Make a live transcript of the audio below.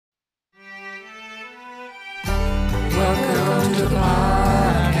Welcome to the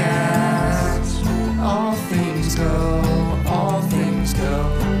podcast. All things go, all things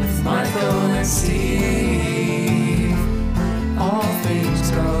go. With Michael and Steve. All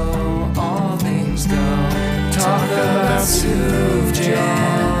things go, all things go. Talk about Soof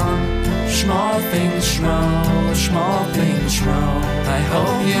Jam. Small things schmo, small things schmo. I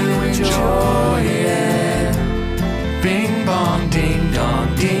hope you enjoy it. Bing bong ding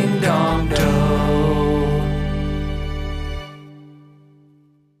dong do.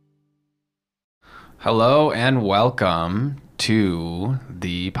 Hello and welcome to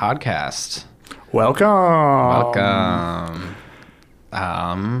the podcast. Welcome.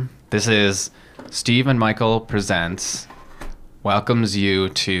 This is Steve and Michael Presents welcomes you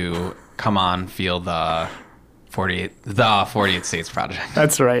to come on, feel the 48 States Project.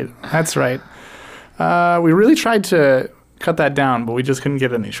 That's right. We really tried to cut that down, but we just couldn't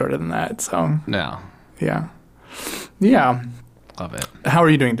get any shorter than that. So No, yeah. love it. How are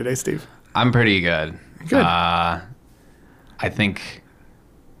you doing today, Steve? I'm pretty good. Good. I think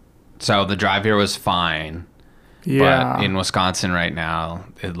so. The drive here was fine. Yeah. But in Wisconsin right now,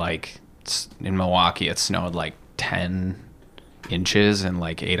 in Milwaukee, it snowed like 10 inches in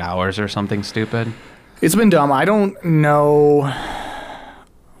like 8 hours or something stupid. It's been dumb. I don't know.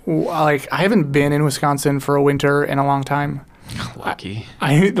 Like, I haven't been in Wisconsin for a winter in a long time. Lucky.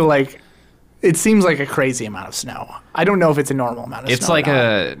 It seems like a crazy amount of snow. I don't know if it's a normal amount of snow. It's like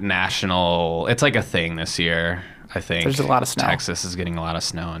a national, it's like a thing this year, I think. There's a lot of snow. Texas is getting a lot of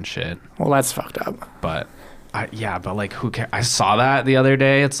snow and shit. Well, that's fucked up. But, but like, who cares? I saw that the other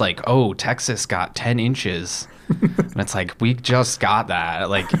day. It's like, oh, Texas got 10 inches. And it's like, we just got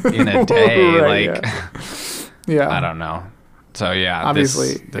that, like, in a day. Right, yeah. I don't know. So, yeah,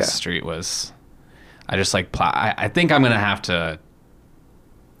 obviously, this street was, I just like, I think I'm going to have to,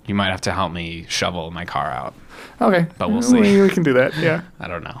 you might have to help me shovel my car out. Okay. But we'll see. We can do that, yeah. I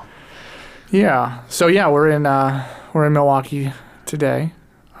don't know. Yeah. So, yeah, we're in Milwaukee today.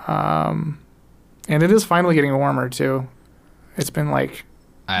 And it is finally getting warmer, too. It's been, like,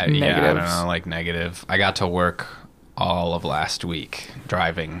 negatives. Yeah, I don't know, like negative. I got to work all of last week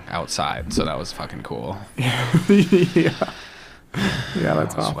driving outside, so that was fucking cool. Yeah,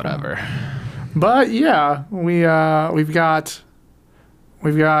 that's awesome. Whatever. But yeah, we've got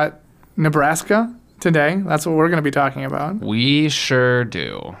Nebraska today. That's what we're going to be talking about. We sure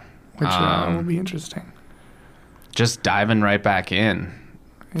do. Which will be interesting. Just diving right back in.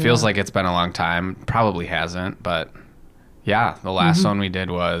 Feels like it's been a long time. Probably hasn't, but yeah, the last one we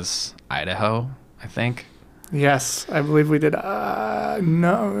did was Idaho, I think. Yes, I believe we did.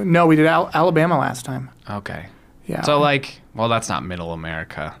 No, we did Alabama last time. Okay. Yeah. So well, that's not middle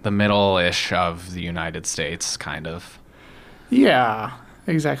America. The middle-ish of the United States, kind of. Yeah,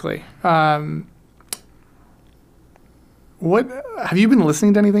 exactly. What have you been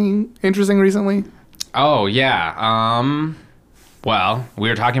listening to anything interesting recently? Oh, yeah. Well, we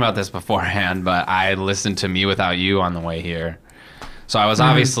were talking about this beforehand, but I listened to Me Without You on the way here. So I was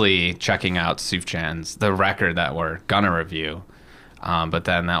obviously checking out Soof Chan's, the record that we're gonna review. But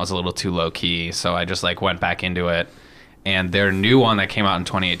then that was a little too low key, so I just went back into it. And their new one that came out in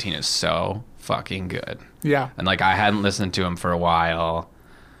 2018 is so fucking good. Yeah. And I hadn't listened to them for a while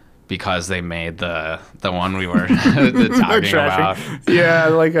because they made the one we were talking about. Yeah,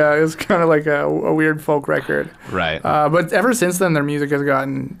 it was kind of like a weird folk record. Right. But ever since then, their music has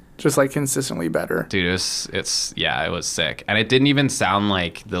gotten just consistently better. Dude, it was sick. And it didn't even sound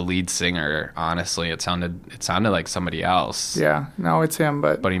like the lead singer, honestly. It sounded like somebody else. Yeah, no, it's him,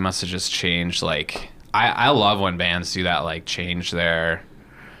 but he must have just changed, I love when bands do that, change their,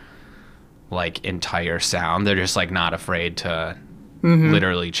 entire sound. They're just, not afraid to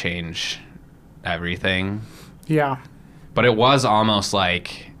literally change everything. Yeah. But it was almost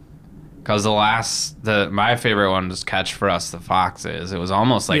because my favorite one was Catch for Us the Foxes. It was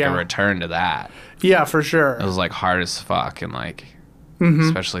almost a return to that. Yeah, for sure. It was hard as fuck and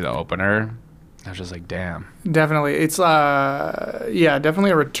especially the opener. I was just damn. Definitely. It's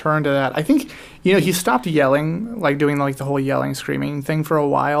definitely a return to that. I think he stopped yelling, doing the whole yelling, screaming thing for a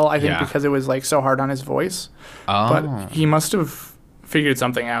while. I think because it was so hard on his voice. Oh. But he must have figured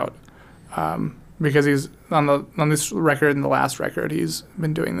something out. Because he's on this record and the last record, he's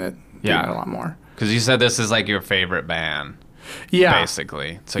been doing it a lot more. Because you said this is your favorite band. Yeah.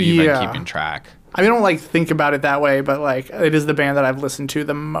 Basically. So you've been keeping track. I don't think about it that way, but it is the band that I've listened to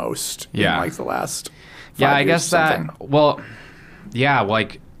the most in the last 5 years. I guess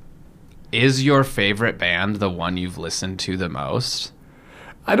is your favorite band the one you've listened to the most?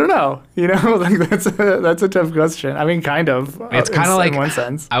 I don't know. That's a tough question. I mean, kind of. It's kind of in one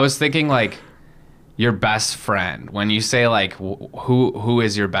sense. I was thinking your best friend. When you say like who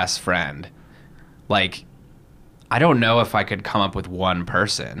is your best friend, like I don't know if I could come up with one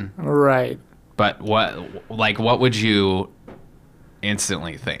person, Right. but what would you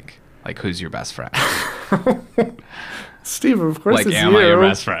instantly think? Like who's your best friend? Steve, of course Like it's am you. I your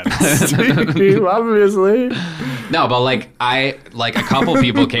best friend? Steve, obviously. No, but like a couple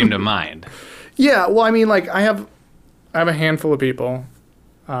people came to mind. Yeah, well, I mean, like, I have a handful of people.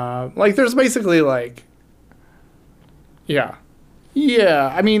 Like, there's basically, like, yeah.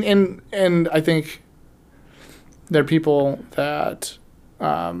 Yeah, I mean, and I think there are people that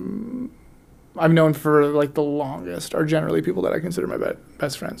I've known for, like, the longest are generally people that I consider my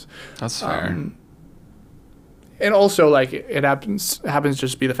best friends. That's fair. And also, like, it happens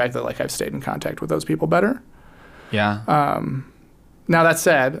just to be the fact that, like, I've stayed in contact with those people better. Yeah. Now, that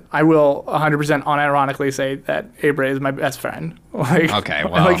said, I will 100% unironically say that Abra is my best friend. Like, Okay, I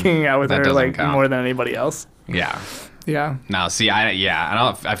well, like hanging out with that her, doesn't like, count. more than anybody else. Yeah. Yeah. No, see, I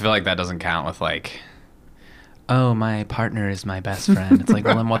feel like that doesn't count with like, oh, my partner is my best friend. It's like,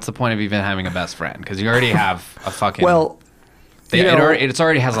 well, then what's the point of even having a best friend? Because you already have a fucking. Well, you it know,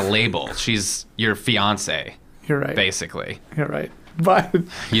 already has a label. She's your fiance, you're right. basically. You're right. But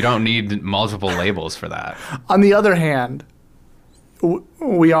You don't need multiple labels for that. on the other hand,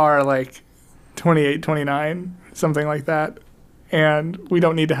 we are like 28, 29, something like that. And we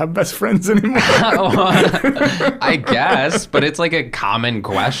don't need to have best friends anymore. I guess, but it's like a common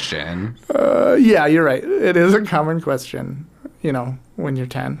question. Yeah, you're right. It is a common question, you know, when you're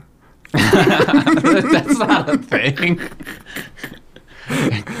 10. That's not a thing.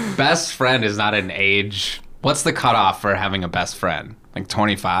 Best friend is not an age. What's the cutoff for having a best friend? Like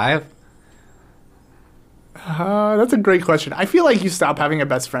 25? That's a great question. I feel like you stop having a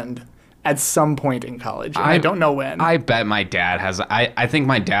best friend at some point in college. And I don't know when. I bet my dad has. I think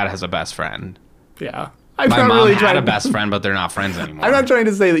my dad has a best friend. Yeah. I'm My not mom really had trying a best friend, but they're not friends anymore. I'm not trying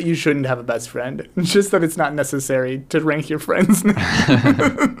to say that you shouldn't have a best friend. It's just that it's not necessary to rank your friends.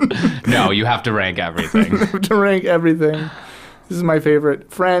 No, you have to rank everything. To rank everything. This is my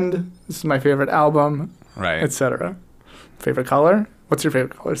favorite friend. This is my favorite album, Right. etc. Favorite color? What's your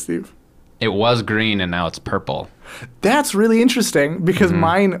favorite color, Steve? It was green and now it's purple. That's really interesting because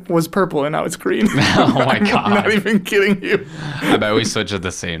mine was purple and now it's green. Oh my I'm god. not even kidding you. I bet we switched at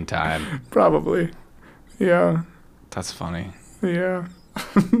the same time. Probably. Yeah. That's funny. Yeah.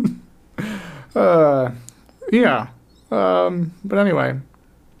 Yeah. But anyway.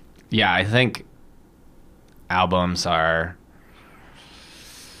 Yeah, I think albums are.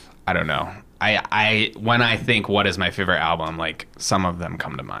 I don't know. I when I think what is my favorite album, like some of them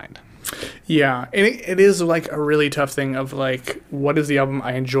come to mind. Yeah, and it is like a really tough thing of like, what is the album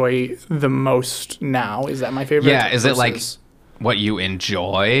I enjoy the most now? Is that my favorite? Yeah, is it like versus- what you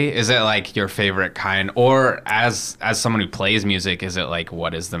enjoy? Is it like your favorite kind, or as someone who plays music, is it like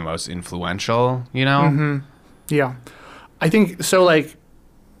what is the most influential? You know? Yeah, I think so. Like,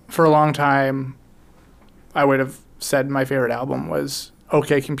 for a long time, I would have said my favorite album was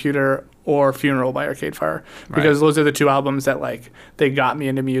OK Computer or Funeral by Arcade Fire, because those are the two albums that like they got me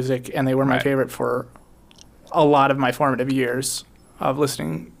into music, and they were my Right. favorite for a lot of my formative years of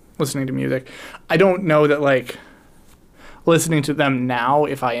listening to music. I don't know that like listening to them now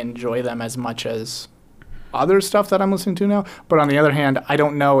if I enjoy them as much as other stuff that I'm listening to now. But on the other hand, I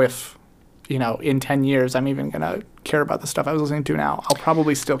don't know if, you know, in 10 years I'm even going to care about the stuff I was listening to now. I'll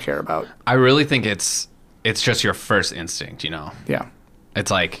probably still care about. I really think it's just your first instinct, you know? Yeah.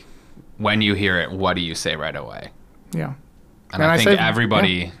 It's like when you hear it, what do you say right away? Yeah. And And I I think say-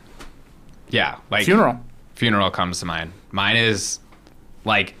 everybody, yeah, like Funeral. comes to mind. Mine is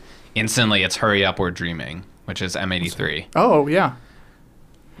like instantly it's Hurry Up, We're Dreaming, which is M83. Oh, yeah.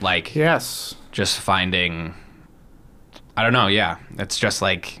 Like Yes. just finding, I don't know, yeah. It's just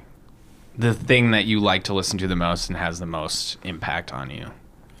like the thing that you like to listen to the most and has the most impact on you.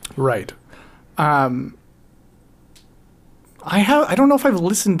 Right. I don't know if I've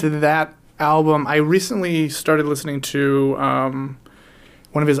listened to that album. I recently started listening to one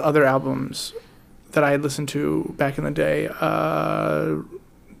of his other albums that I had listened to back in the day,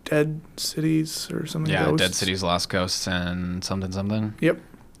 Dead Cities or something. Yeah, Ghosts. Dead Cities, Lost Ghosts, and something. Yep.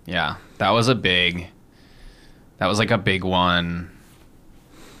 Yeah, that was like a big one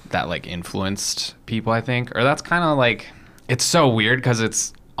that like influenced people, I think. Or that's kind of like, it's so weird because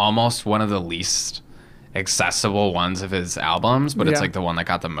it's almost one of the least accessible ones of his albums, but it's Yeah. like the one that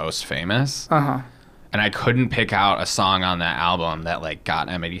got the most famous. Uh-huh. And I couldn't pick out a song on that album that like got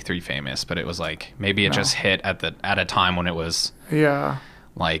M83 famous, but it was like maybe it just hit at a time when it was Yeah.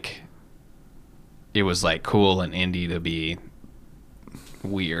 like it was like cool and indie to be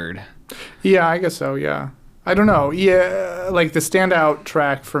weird. Yeah, I guess so. Yeah, I don't know. Yeah, like the standout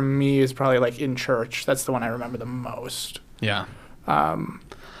track for me is probably like In Church. That's the one I remember the most. Yeah.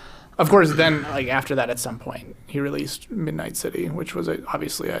 Of course, then like after that, at some point, he released Midnight City, which was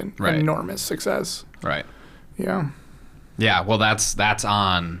obviously an Right. enormous success. Right. Yeah. Yeah. Well, that's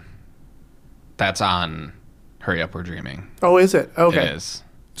on Hurry Up, We're Dreaming. Oh, is it? Okay. It is.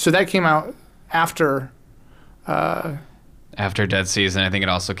 So that came out after. After Dead Season, I think it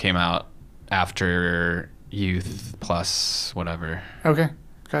also came out after Youth Plus whatever. Okay,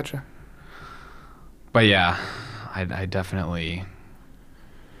 gotcha. But yeah, I definitely.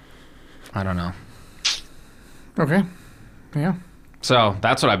 I don't know. Okay. Yeah. So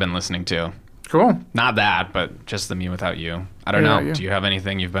that's what I've been listening to. Cool. Not that, but just the Me Without You. I don't Me know. Without You. Do you have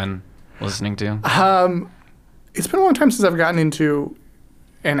anything you've been listening to? It's been a long time since I've gotten into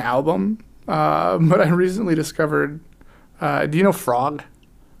an album, but I recently discovered. Do you know Frog?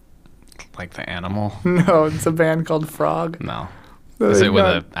 Like the animal? No, it's a band called Frog. No. Is it with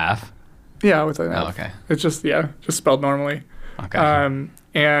a F? Yeah, with an Oh, F. okay. It's just spelled normally. Okay.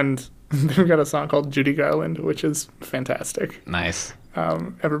 And they've got a song called Judy Garland, which is fantastic. Nice.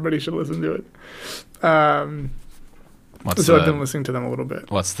 Everybody should listen to it. What's So I've the been listening to them a little bit.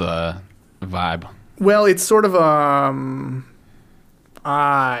 What's the vibe? Well, it's sort of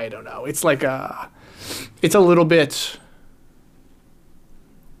I don't know. It's like it's a little bit.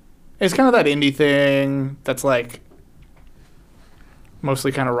 It's kind of that indie thing that's like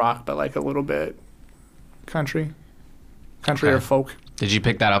mostly kind of rock, but like a little bit country Okay. or folk. Did you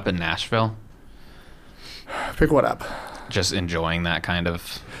pick that up in Nashville? Pick what up? Just enjoying that kind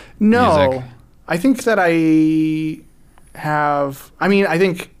of No, music? I think that I have. I mean, I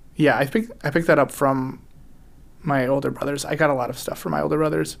think I picked that up from my older brothers. I got a lot of stuff from my older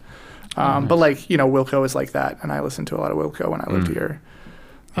brothers, but like Wilco is like that, and I listened to a lot of Wilco when I lived here.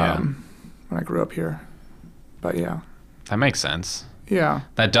 Yeah. When I grew up here, but yeah, That makes sense. yeah,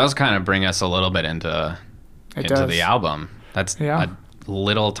 That does kind of bring us a little bit into it the does. album. That's Yeah. a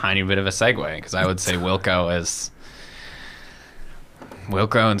little tiny bit of a segue because I would say Wilco and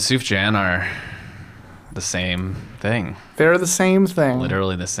Sufjan are the same thing, They're the same thing,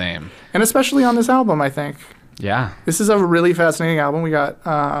 literally the same. and especially on this album, I think Yeah. this is a really fascinating album.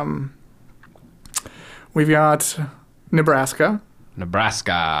 We've got Nebraska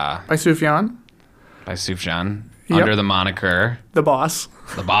Nebraska by Sufjan, by Sufjan Yep. under the moniker the boss.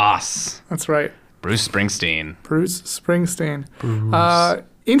 The Boss, That's right. Bruce Springsteen. Bruce Springsteen.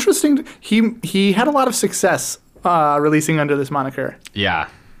 Interesting. He had a lot of success releasing under this moniker. Yeah.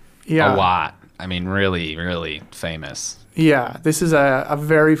 Yeah. A lot. I mean, really, really famous. Yeah. This is a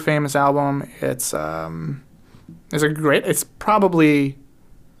very famous album. It's probably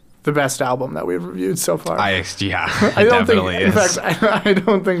the best album that we've reviewed so far. I don't definitely think, in fact, I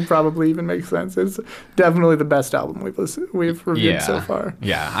don't think probably even makes sense. It's definitely the best album we've reviewed so far.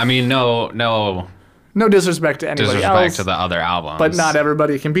 Yeah. I mean, no No disrespect to anybody disrespect else, to the other albums. but not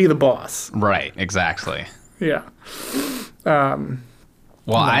everybody can be the boss. Right, exactly. Yeah. Well,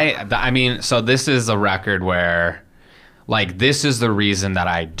 I mean, so this is a record where, like, this is the reason that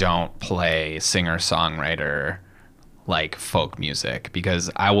I don't play singer-songwriter, like, folk music, because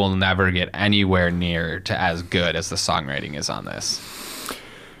I will never get anywhere near to as good as the songwriting is on this.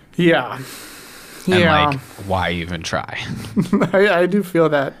 Yeah. And, Yeah. like, why even try? I do feel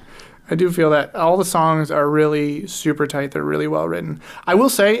that. I do feel that all the songs are really super tight. They're really well written. I will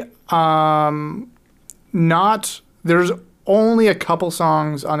say, there's only a couple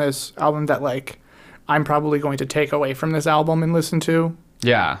songs on this album that like I'm probably going to take away from this album and listen to.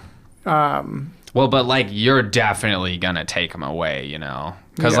 Yeah. Well, but, like, you're definitely going to take them away,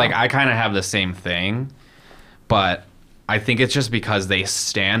 Because, Yeah. like, I kind of have the same thing, but I think it's just because they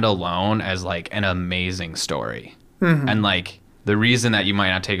stand alone as, like, an amazing story. Mm-hmm. And, like, the reason that you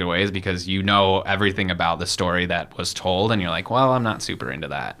might not take it away is because you know everything about the story that was told, and you're like, well, I'm not super into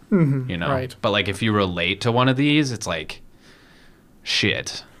that, Right. But, like, if you relate to one of these, it's like,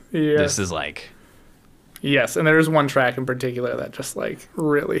 shit. Yeah. This is, like... Yes, and there's one track in particular that just like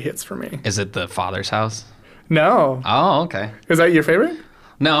really hits for me. Is it The Father's House? No. Oh, okay. Is that your favorite?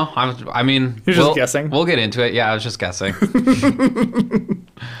 No, I mean... You're just guessing? We'll get into it. Yeah, I was just guessing.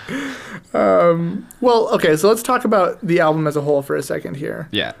 Well, okay, so let's talk about the album as a whole for a second here.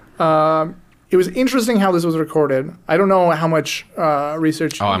 Yeah. It was interesting how this was recorded. I don't know how much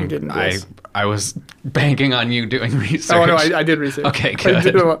research you did into this. I was banking on you doing research. Oh, no, I did research. Okay, I good.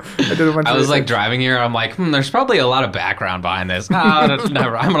 did a bunch I of was like research. driving here. I'm like, there's probably a lot of background behind this. That's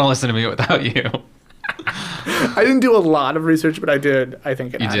never. I'm gonna listen to Me Without You. I didn't do a lot of research, but I did, I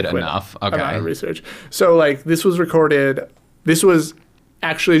think, You did adequate enough. amount Okay. of research. So, like, this was recorded. This was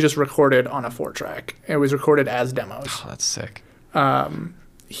actually just recorded on a 4-track. It was recorded as demos. Oh, that's sick.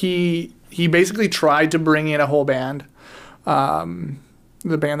 He basically tried to bring in a whole band,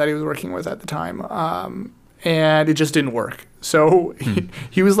 the band that he was working with at the time, and it just didn't work. So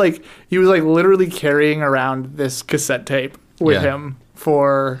he was like literally carrying around this cassette tape with him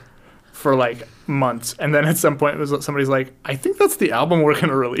for like months, and then at some point it was somebody's like, I think that's the album we're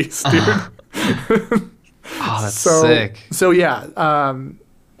gonna release, dude. Oh, that's sick. So yeah,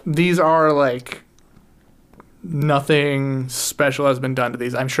 these are like nothing special has been done to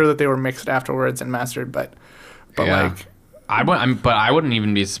these. I'm sure that they were mixed afterwards and mastered, but Yeah. like I wouldn't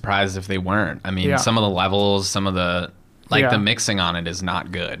even be surprised if they weren't. I mean, some of the levels, some of the the mixing on it is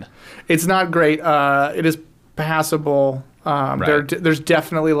not good. it's not great. It is passable. There's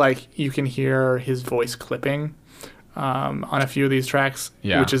definitely like you can hear his voice clipping on a few of these tracks,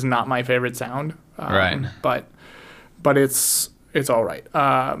 which is not my favorite sound. Right. But it's all right.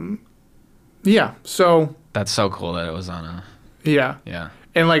 Yeah. So That's so cool that it was on a yeah.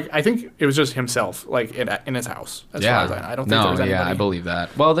 And like I think it was just himself, like in his house. As far as I know. I don't think there was anybody. I believe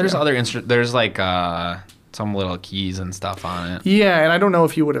that. Well, there's other there's like some little keys and stuff on it. Yeah, and I don't know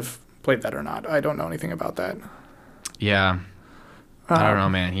if he would have played that or not. I don't know anything about that. Yeah. I don't know,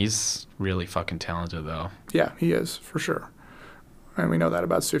 man. He's really fucking talented, though. Yeah, he is for sure, and we know that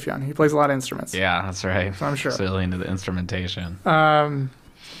about Sufjan. He plays a lot of instruments. Yeah, that's right. I'm sure. He's really into the instrumentation.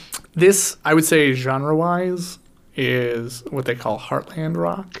 This, I would say, genre-wise, is what they call heartland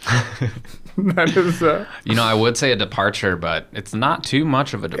rock. That is. I would say a departure, but it's not too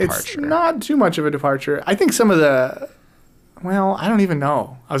much of a departure. It's not too much of a departure. I think some of the. Well, I don't even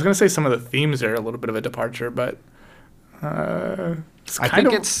know. I was gonna say some of the themes are a little bit of a departure, but. I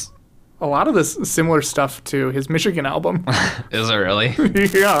think it's a lot of this similar stuff to his Michigan album. Is it really?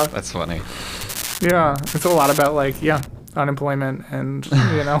 Yeah. That's funny. Yeah, it's a lot about like unemployment and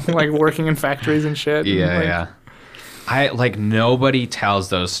like working in factories and shit. Yeah. I like nobody tells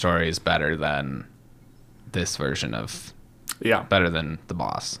those stories better than this version of better than The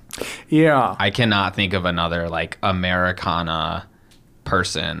Boss. Yeah. I cannot think of another like Americana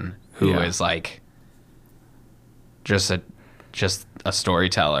person who is like just a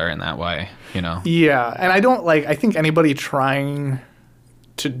storyteller in that way, Yeah, and I think anybody trying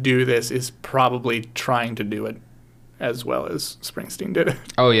to do this is probably trying to do it as well as Springsteen did it.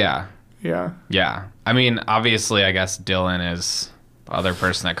 Oh yeah. Yeah. Yeah. I mean, obviously I guess Dylan is the other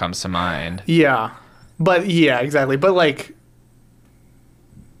person that comes to mind. Yeah. But yeah, exactly. But like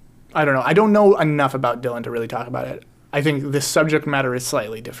I don't know. I don't know enough about Dylan to really talk about it. I think the subject matter is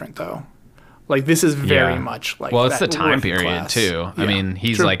slightly different though. Like this is very much like it's the time working period class. too. Yeah. I mean,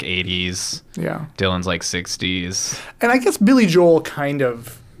 he's True. like 80s. Yeah. Dylan's like 60s. And I guess Billy Joel kind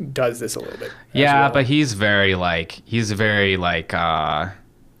of does this a little bit. Yeah, well. but he's very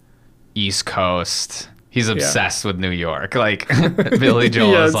East Coast. He's obsessed with New York. Like Billy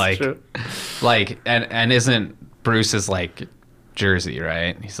Joel is like true. like and isn't Bruce is like Jersey,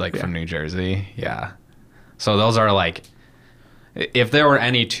 right? He's like from New Jersey. Yeah. So those are like if there were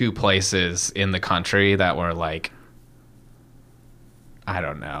any two places in the country that were like, I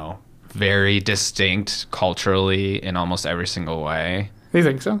don't know, very distinct culturally in almost every single way. You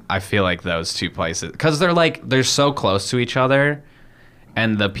think so? I feel like those two places, because they're so close to each other,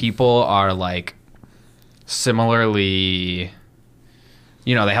 and the people are like similarly,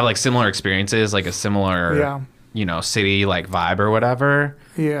 they have like similar experiences, like a similar, city like vibe or whatever.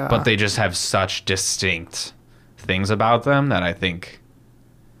 Yeah. But they just have such distinct things about them that I think,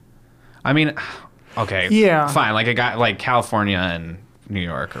 okay, fine, like a guy like California and New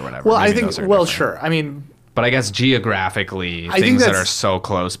York or whatever. Well, maybe I think, those are different. sure. I mean, but I guess geographically, I think things that that's- are so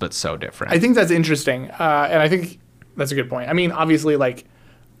close but so different. I think that's interesting, and I think that's a good point. I mean, obviously, like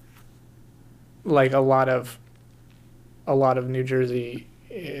a lot of New Jersey,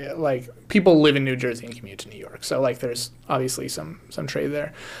 like people live in New Jersey and commute to New York, so like there's obviously some trade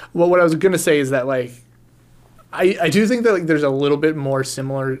there. Well, what I was gonna say is that like I do think that like there's a little bit more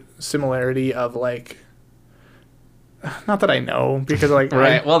similarity of like. Not that I know, because like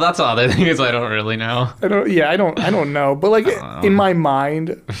right. Well, that's the other thing is I don't really know. I don't know. But like in my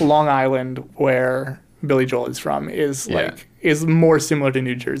mind, Long Island, where Billy Joel is from, is is more similar to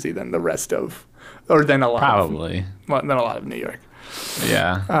New Jersey than the rest of, or than a lot probably than a lot of New York.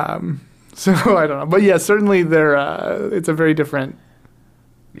 Yeah. So I don't know, but yeah, certainly they're. It's a very different.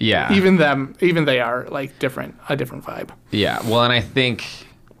 Yeah. Even they are like different, a different vibe. Yeah. Well, and I think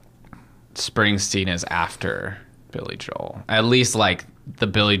Springsteen is after Billy Joel. At least like the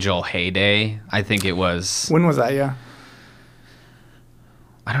Billy Joel heyday. I think it was. When was that? Yeah.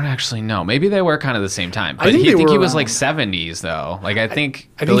 I don't actually know. Maybe they were kind of the same time. I But think I they think were he was like around- 70s though. Like I think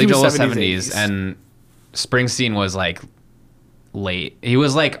I think Billy he was Joel was 70s, 70s and Springsteen was like late. He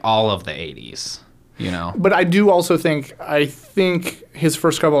was like all of the 80s, you know. But I do also think his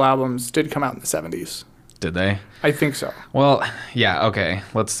first couple albums did come out in the 70s. Did they? I think so. Well, yeah, okay.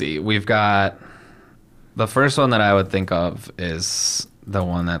 Let's see. We've got the first one that I would think of is the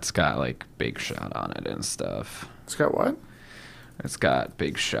one that's got like Big Shot on it and stuff. It's got what? It's got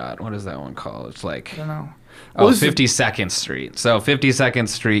Big Shot. What is that one called? It's like I don't know. oh, this is- 52nd Street. So 52nd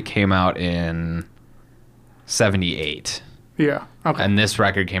Street came out in 78. Yeah. Okay. And this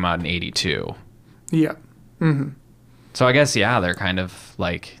record came out in 82. Yeah. So I guess yeah, they're kind of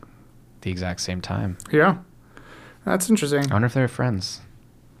like the exact same time. Yeah. That's interesting. I wonder if they're friends.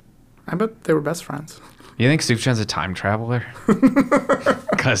 I bet they were best friends. You think Sufjan's a time traveler?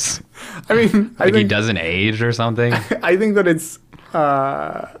 Because I mean, like he doesn't age or something? I think that it's.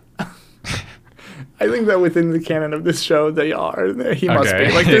 I think that within the canon of this show, they are. He must Okay.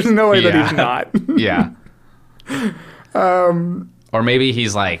 be. Like, there's no way that Yeah. he's not. Yeah. Or maybe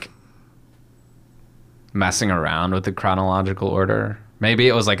he's like messing around with the chronological order. Maybe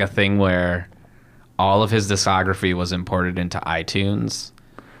it was like a thing where all of his discography was imported into iTunes,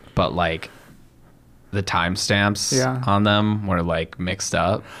 but like the timestamps Yeah. on them were like mixed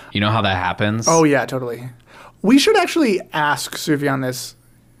up. You know how that happens? Oh yeah, totally. We should actually ask Sufjan this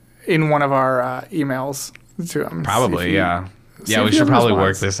in one of our emails to him. Probably, yeah. see Yeah, if we he should has a probably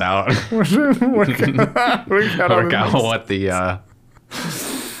work response. this out. Work Work out what the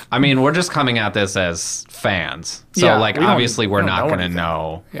I mean, we're just coming at this as fans. So Yeah, like we don't- obviously we we're don't not know going to anything.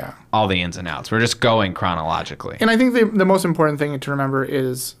 know Yeah. all the ins and outs. We're just going chronologically. And I think the most important thing to remember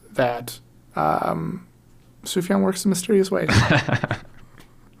is that Sufjan works in mysterious ways.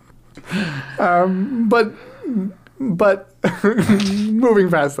 But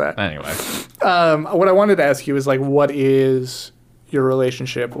moving past that, Anyway. what I wanted to ask you is like, what is your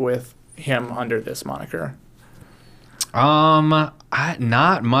relationship with him under this moniker?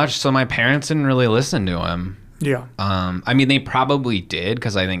 Not much. So my parents didn't really listen to him. Yeah, I mean, they probably did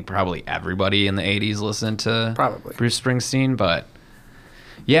because I think probably everybody in the 80s listened to probably. Bruce Springsteen. But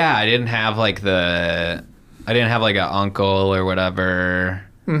yeah, I didn't have like an uncle or whatever.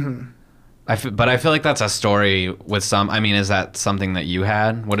 Mm-hmm. But I feel like that's a story with some. I mean, is that something that you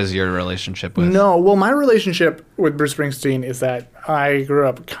had? What is your relationship with? No, well, my relationship with Bruce Springsteen is that I grew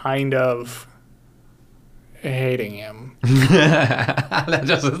up kind of hating him. That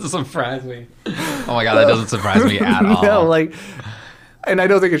doesn't surprise me. Oh my god, that doesn't surprise me at all. No, like, and I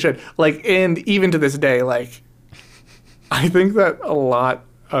don't think it should. Like, and even to this day, like, I think that a lot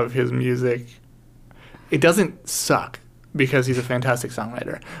of his music, it doesn't suck because he's a fantastic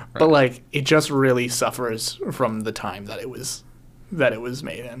songwriter, but like, it just really suffers from the time that it was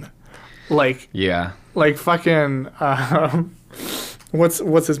made in. Like, Yeah. like fucking,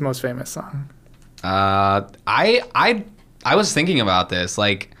 what's his most famous song? I was thinking about this.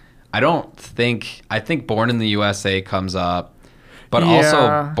 Like, I think Born in the USA comes up, but Yeah.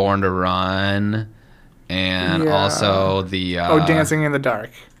 also Born to Run, and Yeah. also the Dancing in the Dark.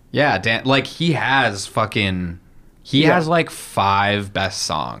 Yeah, like he has Yeah. has like 5 best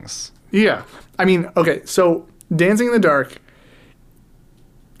songs. Yeah. I mean, okay, so Dancing in the Dark,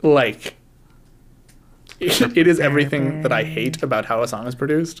 like, it is everything that I hate about how a song is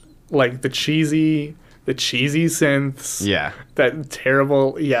produced. Like, the cheesy synths. Yeah. That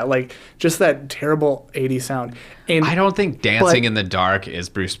terrible, like, just that terrible 80s sound. And I don't think Dancing in the Dark is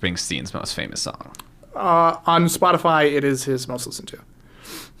Bruce Springsteen's most famous song. on Spotify, it is his most listened to.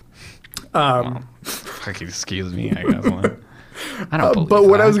 Fucking excuse me, I guess. I don't believe But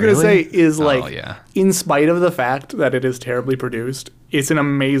what that, I was going to really? say is, like, Oh, yeah. in spite of the fact that it is terribly produced, it's an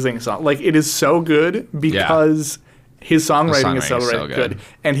amazing song. Like, it is so good because his songwriting is so, songwriting is so good, good.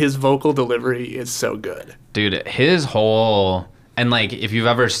 and his vocal delivery is so good. Dude, his whole, and like if you've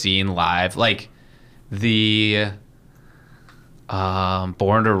ever seen live, like the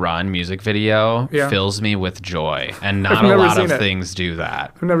Born to Run music video Yeah. fills me with joy, and not I've a never lot seen of it. things do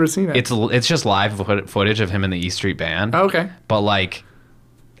that. I've never seen it. It's just live footage of him in the E Street Band. Okay. But like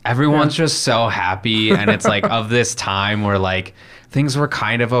everyone's just so happy, and it's like of this time where like things were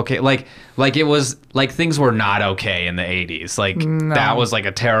kind of okay. Like it was like things were not okay in the 80s. Like that was like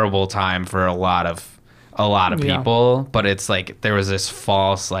a terrible time for a lot of Yeah. people, but it's like there was this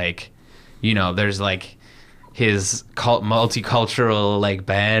false like, you know, there's like his multicultural like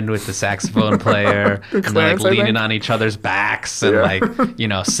band with the saxophone player and like Clarence, I leaning think. on each other's backs and Yeah. like, you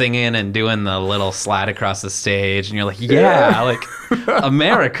know, singing and doing the little slide across the stage, and you're like, yeah. like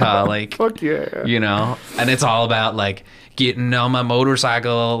America, like, Fuck yeah. you know, and it's all about like, getting on my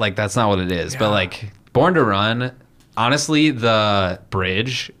motorcycle. Like, that's not what it is. But, Yeah. like, Born to Run, honestly, the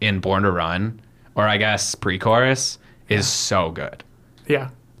bridge in Born to Run, or I guess pre-chorus, is so good. Yeah.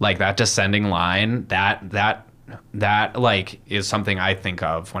 Like, that descending line, that like, is something I think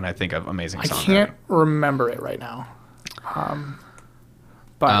of when I think of amazing I songwriting. can't remember it right now.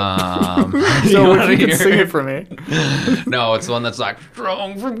 But You so wanna if you could hear sing it? it for me. No, it's the one that's like,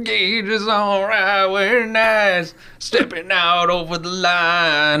 strong from gauges, all right, very nice, stepping out over the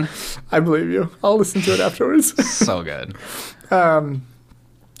line. I believe you. I'll listen to it afterwards. So good.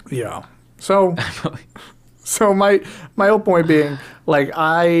 Yeah. So my whole point being, like,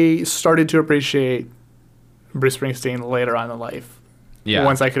 I started to appreciate Bruce Springsteen later on in life. Yeah.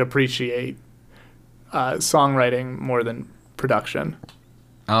 Once I could appreciate songwriting more than production.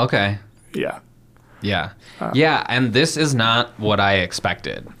 Okay. Yeah. Yeah. Yeah, and this is not what I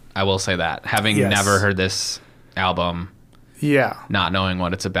expected. I will say that. Having Yes. never heard this album, Yeah. not knowing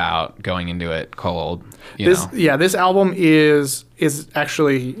what it's about, going into it cold, you know. This album is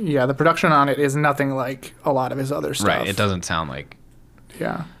actually, the production on it is nothing like a lot of his other stuff. Right. It doesn't sound like.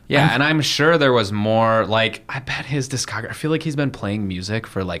 Yeah. Yeah, and I'm sure there was more, like, I bet his discography, I feel like he's been playing music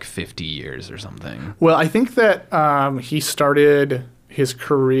for like 50 years or something. Well, I think that he started his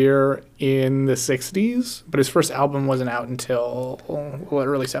career in the 60s, but his first album wasn't out until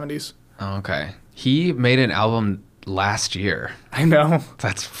early 70s. Oh, okay. He made an album last year. I know.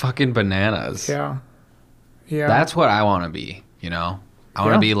 That's fucking bananas. Yeah. Yeah. That's what I want to be, you know? I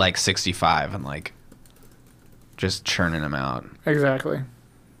want to Yeah. be like 65 and like just churning them out. Exactly.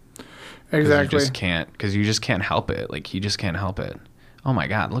 'Cause Exactly. you just can't help it. Like, you just can't help it. Oh my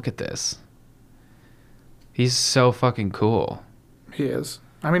God, look at this. He's so fucking cool. He is.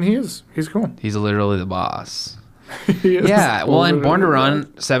 I mean, he is. He's cool. He's literally the boss. He is. Yeah, well, in Born to Literally.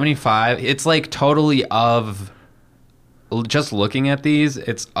 Run 75, it's like totally of, just looking at these,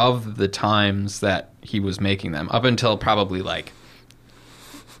 it's of the times that he was making them, up until probably like,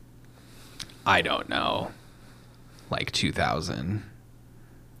 I don't know, like 2000.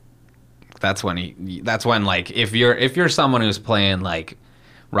 That's when like, if you're someone who's playing like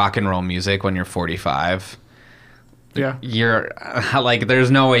rock and roll music when you're 45, Yeah. you're like, there's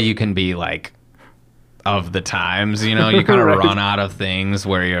no way you can be like of the times, you know. You kind of Right. run out of things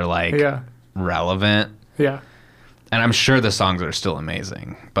where you're like Yeah. relevant, Yeah. and I'm sure the songs are still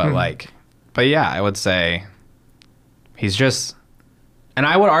amazing, but but yeah, I would say he's just, and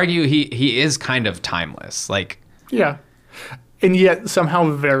I would argue he is kind of timeless. Like, Yeah. And yet somehow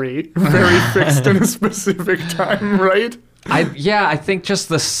very, very fixed in a specific time, right? I think just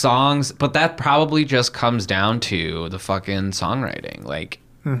the songs, but that probably just comes down to the fucking songwriting. Like,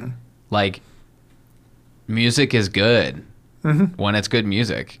 like, music is good when it's good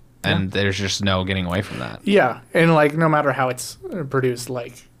music, and there's just no getting away from that. Yeah. And like, no matter how it's produced,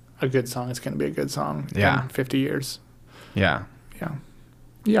 like a good song is going to be a good song Yeah. in 50 years. Yeah. Yeah.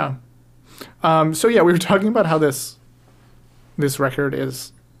 Yeah. So yeah, we were talking about how this record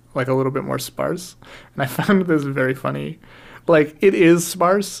is like a little bit more sparse, and I found this very funny. Like, it is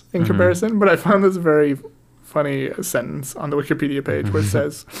sparse in comparison, but I found this very funny sentence on the Wikipedia page where it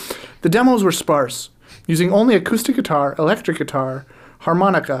says, "The demos were sparse, using only acoustic guitar, electric guitar,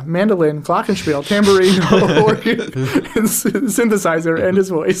 harmonica, mandolin, glockenspiel, tambourine, organ, and synthesizer, and his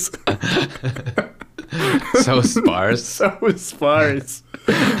voice." So sparse. So sparse.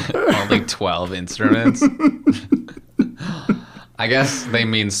 Only 12 instruments. I guess they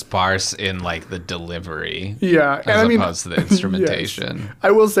mean sparse in like the delivery Yeah, and as I mean, opposed to the instrumentation. yes. I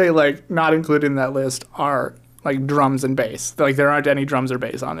will say, like, not included in that list are like drums and bass. Like, there aren't any drums or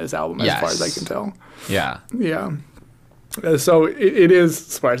bass on this album, as far as I Yes. can tell. Yeah. Yeah. So it is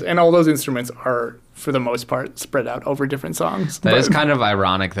sparse, and all those instruments are, for the most part, spread out over different songs. That is But- kind of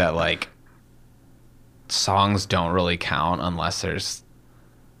ironic that like songs don't really count unless there's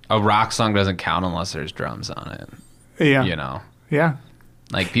a rock song doesn't count unless there's drums on it. yeah, You know, yeah,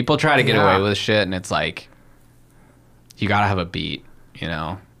 like people try to get Yeah. away with shit, and it's like you gotta have a beat. You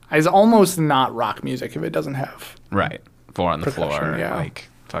know, it's almost not rock music if it doesn't have, right? Four on the floor, Percussion, yeah. like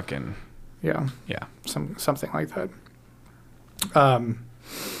fucking yeah, yeah. something like that.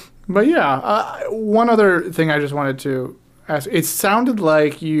 But yeah, one other thing I just wanted to ask. It sounded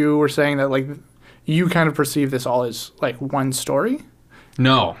like you were saying that like you kind of perceive this all as like one story.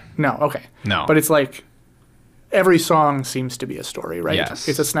 No, No, okay. no, But it's like every song seems to be a story, right? Yes.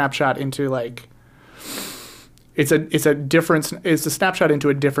 It's a snapshot into like it's a snapshot into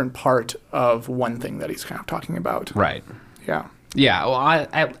a different part of one thing that he's kind of talking about. right. Yeah. Yeah, well,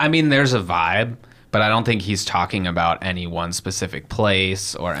 I mean, there's a vibe, but I don't think he's talking about any one specific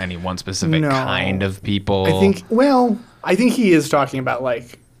place or any one specific No. kind of people. I think, well, I think he is talking about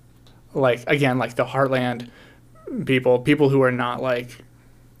like again, like the heartland people who are not like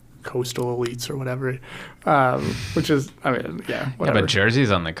coastal elites or whatever, which is, I mean, yeah, whatever. Yeah, but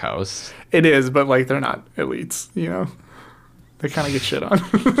Jersey's on the coast. It is, but like they're not elites, you know. They kind of get shit on.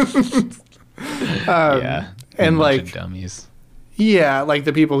 Yeah, and a bunch like of dummies. yeah, like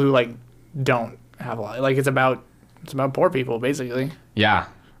the people who like don't have a lot. Like it's about poor people basically. Yeah.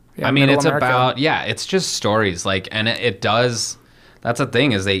 Yeah, I mean, middle it's America. about, yeah, it's just stories. Like, and it does, that's the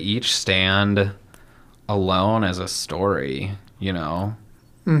thing, is they each stand alone as a story, you know?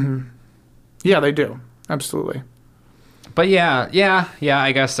 Yeah, they do. Absolutely. But yeah,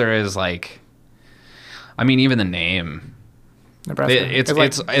 I guess there is like, I mean, even the name, Nebraska.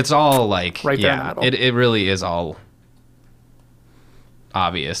 it's all like, right there in the yeah, middle. it really is all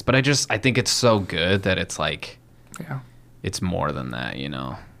obvious. But I think it's so good that it's like, Yeah. it's more than that, you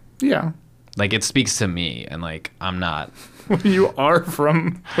know? Yeah. Like, it speaks to me, and like, I'm not, You are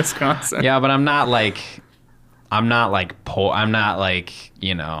from Wisconsin. yeah, but I'm not like poor. I'm not like,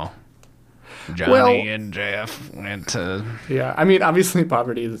 you know, Johnny Well- and JF went to Yeah. I mean, obviously,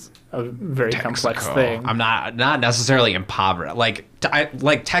 poverty is a very complex Texaco. thing. I'm not necessarily impoverished. Like,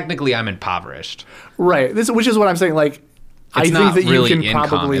 technically, I'm impoverished. Right. Which is what I'm saying. Like, I It's think not that really you can income.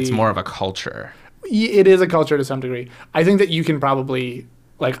 probably. It's more of a culture. It is a culture to some degree. I think that you can probably,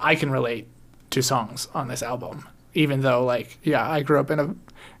 like, I can relate to songs on this album, even though, like, yeah, I grew up in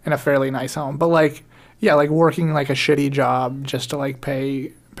a fairly nice home, but like, yeah, like working like a shitty job just to like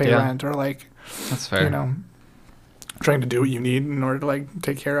pay Yeah. rent, or like, That's fair. you know, trying to do what you need in order to like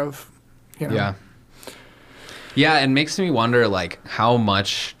take care of, you know. Yeah. Yeah, it makes me wonder, like, how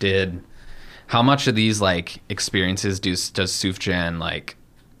much of these like experiences does Sufjan, like,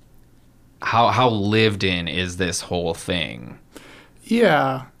 how lived in is this whole thing?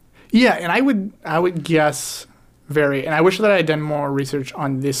 Yeah. Yeah, and I would guess and I wish that I had done more research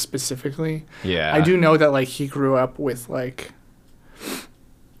on this specifically. Yeah. I do know that like he grew up with like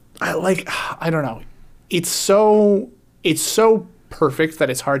I don't know. It's so perfect that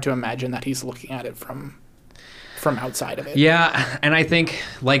it's hard to imagine that he's looking at it from outside of it. Yeah, and I think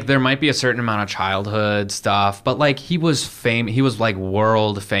like there might be a certain amount of childhood stuff, but like he was like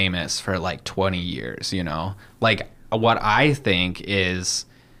world famous for like 20 years, you know? Like what I think is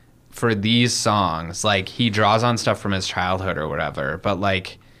for these songs, like he draws on stuff from his childhood or whatever, but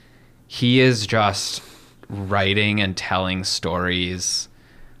like he is just writing and telling stories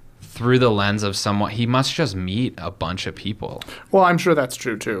through the lens of someone. He must just meet a bunch of people. Well, I'm sure that's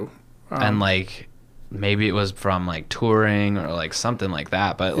true too. And like maybe it was from like touring or like something like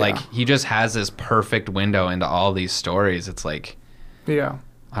that, but like Yeah. he just has this perfect window into all these stories. It's like, Yeah.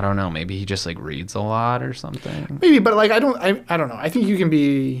 I don't know, maybe he just like reads a lot or something. Maybe, but like I don't know. I think you can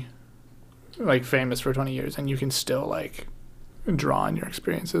be like famous for 20 years and you can still like draw on your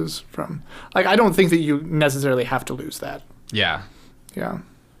experiences from, like, I don't think that you necessarily have to lose that. Yeah. Yeah.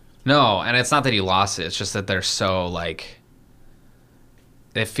 No, and it's not that he lost it. It's just that they're so like,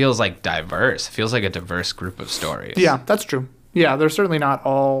 it feels like diverse. It feels like a diverse group of stories. Yeah, that's true. Yeah, they're certainly not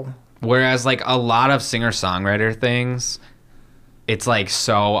all. Whereas like a lot of singer-songwriter things, it's like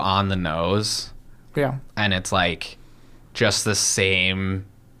so on the nose, Yeah. and it's like just the same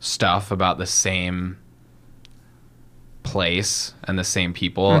stuff about the same place and the same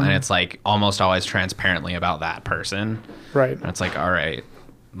people, and it's like almost always transparently about that person. Right. And it's like, all right,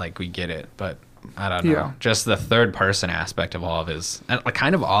 like we get it, but I don't know. Yeah. Just the third person aspect of all of his, and like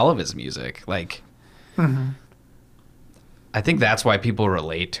kind of all of his music, like I think that's why people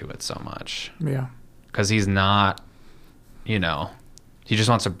relate to it so much, Yeah. because he's not, you know, he just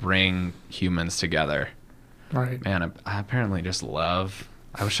wants to bring humans together. Right. Man, I apparently just love.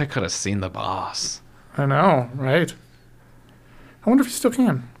 I wish I could have seen The Boss. I know. Right. I wonder if you still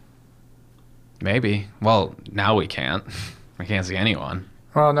can. Maybe. Well, now we can't. We can't see anyone.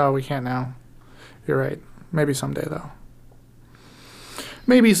 Well, no, we can't now. You're right. Maybe someday, though.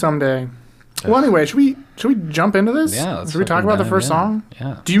 Maybe someday. Well, anyway, should we jump into this? Yeah. Let's Should we talk fucking about the dive first in. song?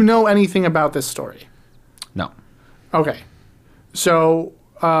 Yeah. Do you know anything about this story? No. Okay. So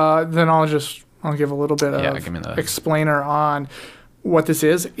then I'll give a little bit Yeah, of give me the- explainer on what this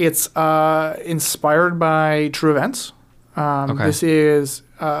is. It's inspired by true events. Okay. This is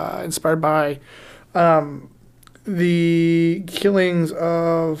inspired by the killings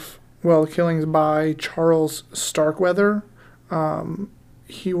by Charles Starkweather.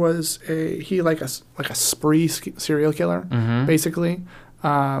 He was a spree serial killer, basically,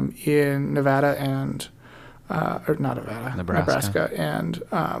 in Nevada and or not Nevada, Nebraska. and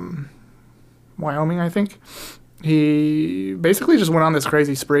Wyoming, I think. He basically just went on this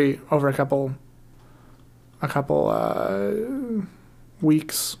crazy spree over a couple a couple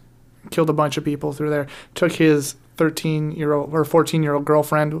weeks, killed a bunch of people through there. Took his 13-year-old or 14-year-old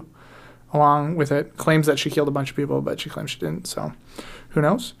girlfriend along with it. Claims that she killed a bunch of people, but she claims she didn't. So, who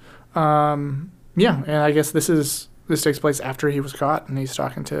knows? Yeah, and I guess this takes place after he was caught, and he's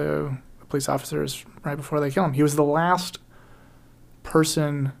talking to the police officers right before they kill him. He was the last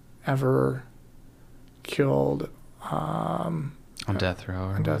person ever killed On death row.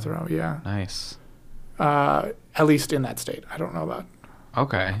 on death row. Yeah, Nice. at least in that state. I don't know about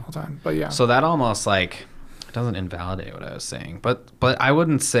Okay. all time, but yeah. So that almost like doesn't invalidate what I was saying, but I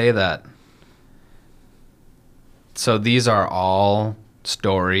wouldn't say that. So these are all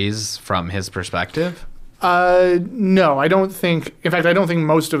stories from his perspective. No, I don't think. In fact, I don't think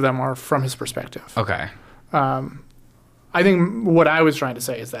most of them are from his perspective. Okay. I think what I was trying to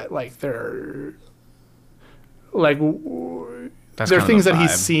say is that like they're like That's there are kind of things the that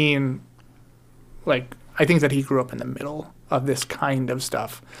he's vibe. seen. Like I think that he grew up in the middle of this kind of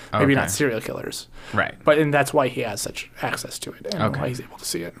stuff. Maybe Okay. not serial killers, Right. and that's why he has such access to it and Okay. why he's able to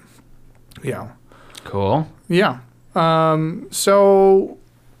see it. Yeah. Cool. Yeah. So,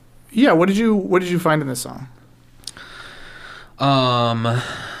 yeah. What did you find in this song?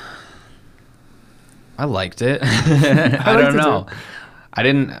 I liked it. I liked don't it know. too. I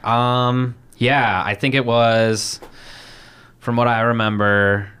didn't. Yeah, I think it was, from what I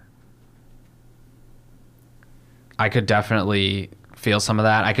remember, I could definitely feel some of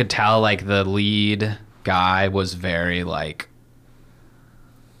that. I could tell like the lead guy was very like,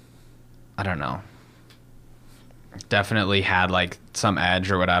 I don't know, definitely had like some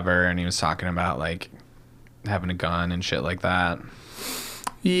edge or whatever, and he was talking about like having a gun and shit like that.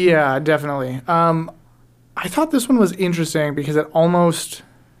 Yeah, definitely. I thought this one was interesting because it almost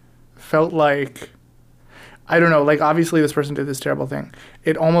felt like, I don't know, like obviously this person did this terrible thing.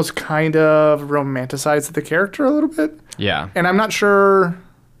 It almost kind of romanticized the character a little bit. Yeah. And I'm not sure,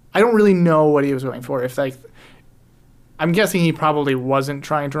 I don't really know what he was going for. If like, I'm guessing he probably wasn't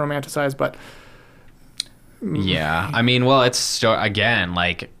trying to romanticize, but Yeah, I mean, well, it's again,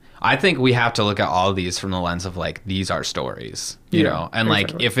 like, I think we have to look at all of these from the lens of like, these are stories, you Yeah, know, and like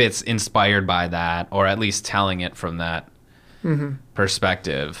exactly. if it's inspired by that, or at least telling it from that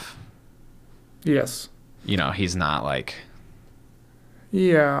perspective, yes. you know, he's not like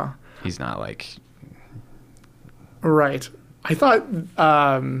Yeah. Right. I thought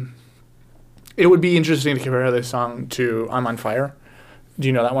it would be interesting to compare this song to I'm on Fire. Do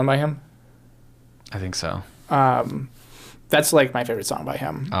you know that one by him? I think so. That's like my favorite song by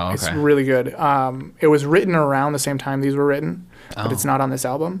him. Oh, It's okay. really good. It was written around the same time these were written, but Oh. it's not on this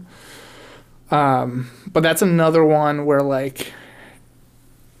album. But that's another one where like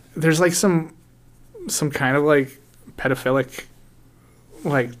there's like some kind of like pedophilic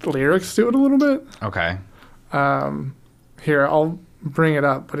like lyrics to it a little bit. Okay. Here, I'll bring it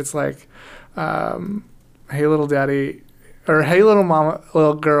up, but it's like, hey little daddy, or hey little mama,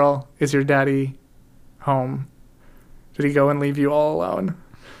 little girl, is your daddy home? Did he go and leave you all alone?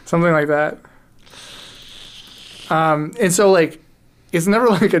 Something like that. And so like, it's never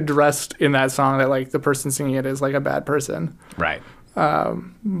like addressed in that song that like the person singing it is like a bad person. Right.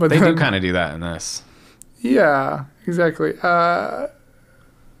 But They do then- kind of do that in this. Yeah, exactly. And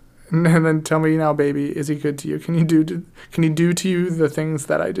then tell me now, baby, is he good to you? Can he do to you the things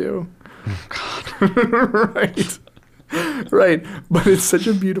that I do? God. Right. Right. But it's such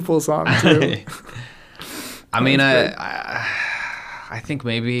a beautiful song too. I mean, That's I think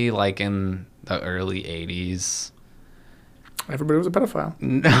maybe like in the early 80s. Everybody was a pedophile.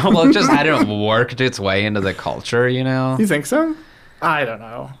 No, well, it just hadn't worked its way into the culture, you know? You think so? I don't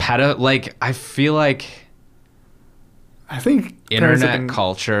know. Like, I feel like I think parents have internet been-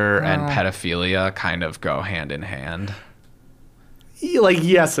 culture and Oh. pedophilia kind of go hand in hand. like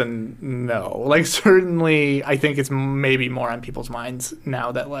yes and no. Like certainly, I think it's maybe more on people's minds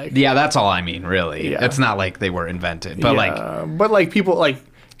now that like Yeah, that's all I mean, really. Yeah. It's not like they were invented, but like people like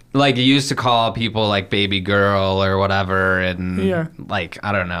like you used to call people like baby girl or whatever, and Yeah. like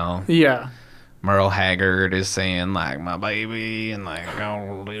I don't know, yeah. Merle Haggard is saying like my baby and like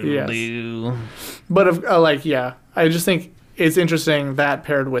oh Yes. do. But of like yeah, I just think it's interesting that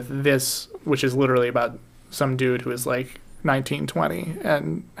paired with this, which is literally about some dude who is like 19, 20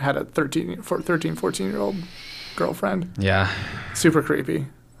 and had a 13, 14-year-old girlfriend. Yeah. Super creepy.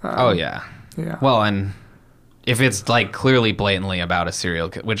 Oh yeah. Yeah. Well, and if it's like clearly blatantly about a serial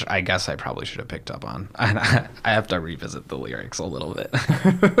killer, which I guess I probably should have picked up on, I have to revisit the lyrics a little bit.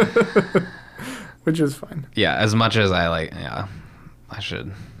 Which is fine. Yeah, as much as I like, yeah, I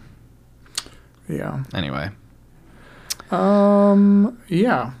should. Yeah. Anyway,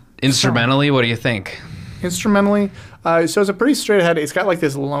 Yeah. instrumentally, what do you think? instrumentally. So it's a pretty straight ahead. It's got like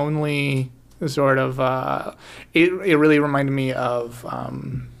this lonely sort of. It really reminded me of,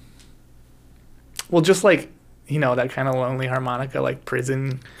 well, just like that kind of lonely harmonica, like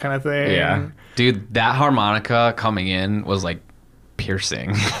prison kind of thing. Yeah, dude, that harmonica coming in was like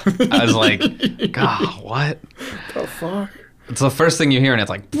piercing. I was like, God, what the fuck? It's the first thing you hear, and it's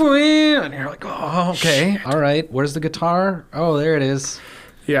like, and you're like, oh, okay, all right. Where's the guitar? Oh, there it is.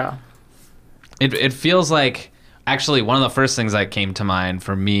 Yeah. It feels like, actually, one of the first things that came to mind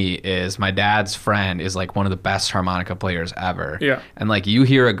for me is my dad's friend is like one of the best harmonica players ever. Yeah. And like you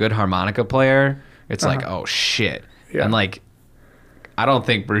hear a good harmonica player, it's like, oh shit. Yeah. And like, I don't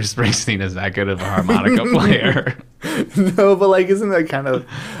think Bruce Springsteen is that good of a harmonica player. No, but like, isn't that kind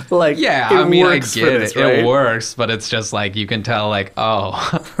of like? Yeah, I mean, I get it. Right? It works, but it's just like you can tell, like, oh,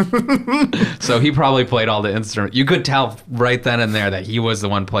 so he probably played all the instruments. You could tell right then and there that he was the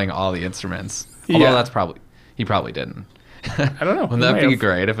one playing all the instruments. Although he probably didn't. I don't know. Wouldn't that be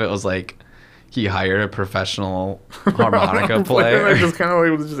great if it was like he hired a professional harmonica player? I just kind of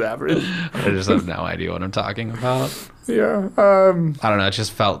like was just average. I just have no idea what I'm talking about. Yeah. I don't know. It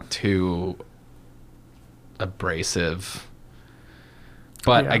just felt too abrasive.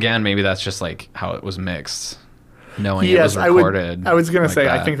 But again, maybe that's just like how it was mixed, knowing it was recorded. I was gonna say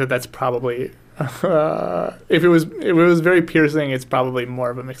that. I think that's probably if it was very piercing, it's probably more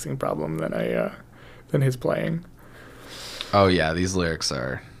of a mixing problem than his playing. Oh yeah, these lyrics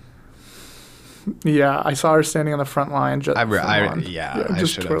are. Yeah, I saw her standing on the front line, just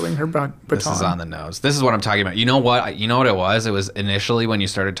just twirling her baton. This is on the nose. This is what I'm talking about. You know what? You know what it was? It was initially when you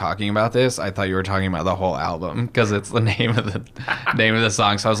started talking about this, I thought you were talking about the whole album because it's the name of the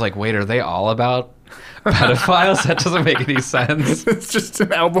song. So I was like, wait, are they all about pedophiles? That doesn't make any sense. It's just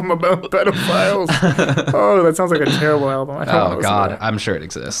an album about pedophiles. Oh, that sounds like a terrible album. Oh God, I'm sure it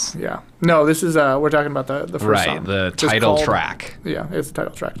exists. Yeah. No, this is we're talking about the first song. Right, the title track. Yeah, it's the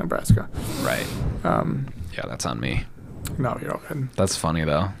title track, Nebraska. Right. Yeah, that's on me. No, you're all good. That's funny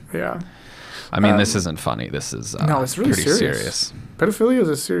though. Yeah. I mean, this isn't funny. This is no, it's really pretty serious. Pedophilia is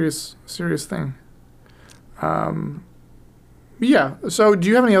a serious thing. Yeah. So, do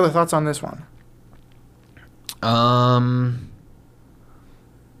you have any other thoughts on this one? No,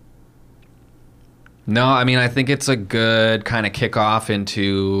 I mean, I think it's a good kind of kickoff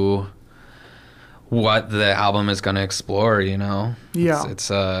into what the album is going to explore, you know? Yeah.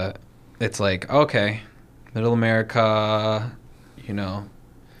 It's like, okay, Middle America, you know.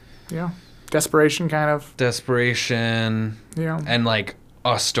 Yeah. Desperation, kind of. Desperation. Yeah. And like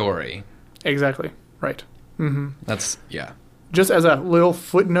a story. Exactly. Right. Mm-hmm. That's, yeah. Just as a little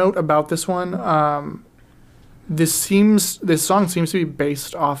footnote about this one, this song seems to be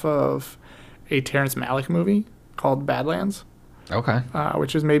based off of a Terrence Malick movie called Badlands. Okay.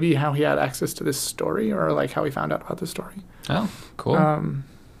 Which is maybe how he had access to this story, or like how he found out about this story. Oh, cool.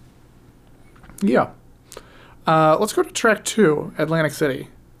 Yeah. Let's go to track 2, Atlantic City.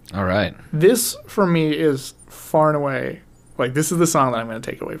 All right. This, for me, is far and away, like, this is the song that I'm going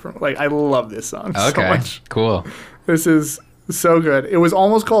to take away from. Like, I love this song so much. Cool. This is so good. It was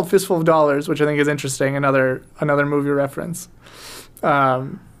almost called Fistful of Dollars, which I think is interesting. Another movie reference.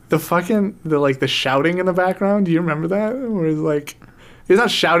 The shouting in the background. Do you remember that? Where he's like, he's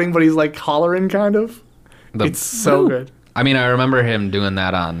not shouting, but he's like hollering, kind of. It's so good. I mean, I remember him doing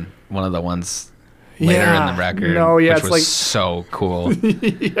that on one of the ones later in the record. No, yeah, which it's was like so cool.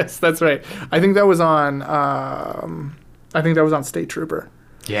 Yes, that's right. I think that was on. State Trooper.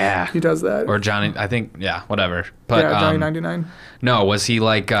 Yeah. He does that. Or Johnny. I think. Yeah. Whatever. But yeah, Johnny 99. No, was he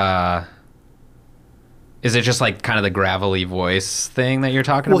like? Is it just like kind of the gravelly voice thing that you're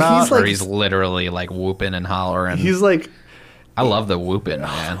talking about, or he's literally like whooping and hollering? He's like. I love the whooping,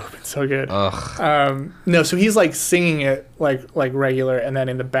 man. It's so good. Ugh. No, so he's like singing it like regular, and then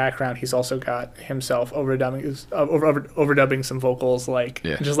in the background he's also got himself overdubbing some vocals,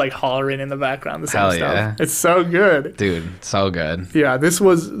 just like hollering in the background. The same Hell stuff. yeah. It's so good, dude. So good. Yeah, this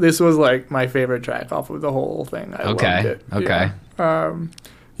was like my favorite track off of the whole thing. I loved it. Okay.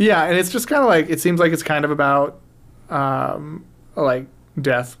 Yeah, and it's just kind of like, it seems like it's kind of about like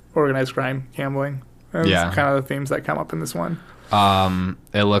death, organized crime, gambling. That's kind of the themes that come up in this one.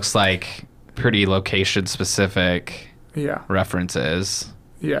 It looks like pretty location specific references.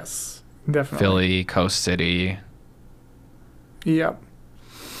 Yes, definitely. Philly, Coast City. Yep.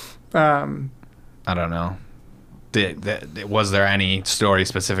 I don't know. Was there any story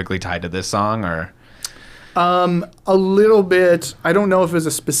specifically tied to this song, or? A little bit. I don't know if it was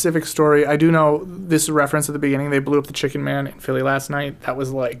a specific story. I do know this reference at the beginning. They blew up the Chicken Man in Philly last night. That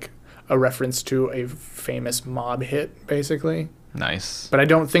was like a reference to a famous mob hit, basically. Nice. But I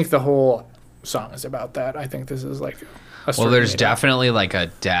don't think the whole song is about that. I think this is like a Well, story there's made up. definitely like a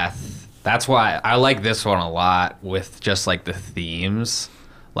death. That's why I like this one a lot with just like the themes.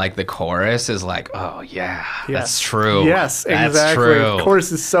 Like the chorus is like, oh yeah, that's true. Yes, That's exactly. true. The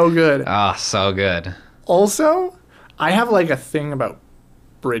chorus is so good. Oh, so good. Also, I have like a thing about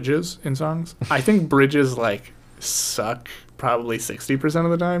bridges in songs. I think bridges like suck probably 60%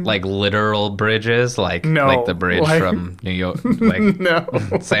 of the time. Like literal bridges, like No, like the bridge like- from New York, like no.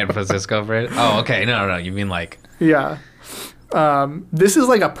 San Francisco bridge. Oh, okay. No. You mean like Yeah. This is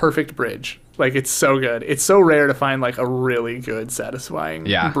like a perfect bridge. Like it's so good. It's so rare to find like a really good, satisfying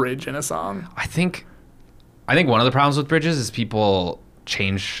Yeah. bridge in a song. I think one of the problems with bridges is people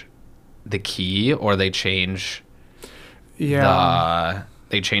change the key or they change Yeah.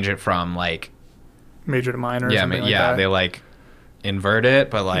 they change it from like Major to minor. Or yeah, something like yeah, that. they like invert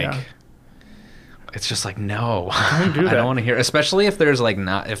it, but like Yeah. it's just like no. Don't do I that. don't want to hear, especially if there's like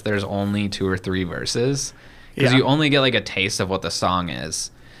not if there's only 2 or 3 verses, because Yeah. you only get like a taste of what the song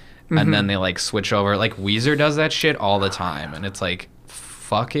is, Mm-hmm. and then they like switch over. Like Weezer does that shit all the time, and it's like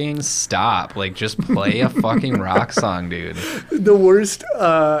fucking stop. Like just play a fucking rock song, dude. The worst,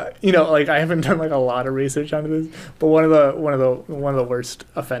 like I haven't done like a lot of research onto this, but one of the worst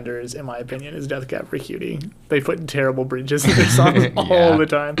offenders, in my opinion, is Death Cab for Cutie. They put terrible bridges in their songs all Yeah. the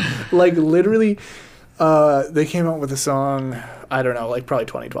time. Like literally, they came out with a song, I don't know, like probably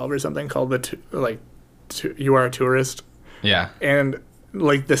 2012 or something, called "You Are a Tourist," Yeah. and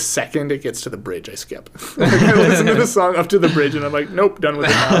like the second it gets to the bridge, I skip. Like, I listen to the song up to the bridge, and I'm like, nope, done with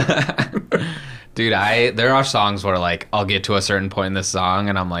it now. Dude, there are songs where like I'll get to a certain point in this song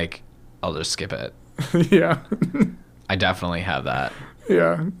and I'm like, I'll just skip it. Yeah, I definitely have that.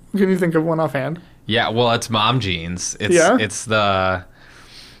 yeah. Can you think of one offhand? Yeah, well, it's Mom Jeans. It's Yeah? it's the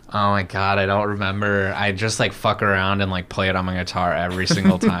oh my god, I don't remember. I just like fuck around and like play it on my guitar every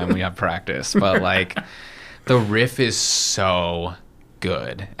single time we have practice. But like the riff is so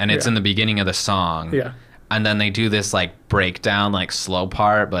good. And it's Yeah. in the beginning of the song. Yeah. And then they do this like breakdown, like slow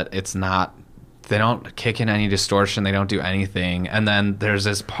part, but it's not, they don't kick in any distortion. They don't do anything. And then there's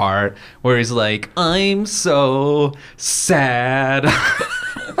this part where he's like, I'm so sad.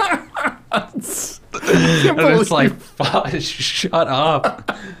 And it's like, fuck, shut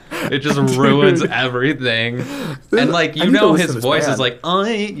up. It just ruins everything. And like, I you need to know, listen his to this voice band. is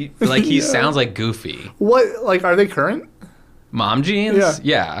like he Yeah. sounds like Goofy. What, like, are they current? Mom Jeans?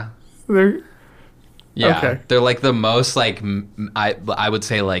 Yeah. They're Yeah, Okay. they're like the most like I would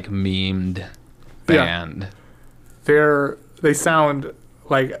say like memed band. they sound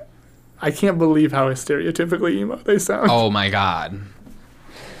like, I can't believe how stereotypically emo they sound. Oh my god,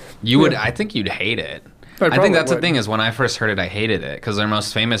 you would. Yeah. I think you'd hate it. I I probably think that's the would. thing is when I first heard it, I hated it because their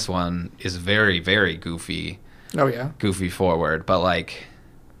most famous one is very very goofy, Oh yeah. goofy forward, but like.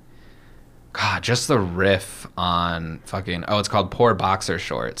 God, just the riff on fucking it's called Poor Boxer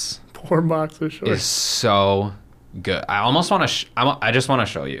Shorts. Poor boxer shorts. Is so good. I almost want to. I just want to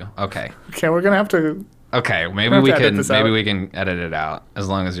show you. Okay. Okay, we're gonna have to. Okay, maybe We'll have we to edit can this maybe out. we can edit it out as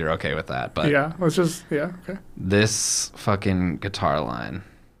long as you're okay with that. But Yeah, let's just. Yeah. Okay. this fucking guitar line.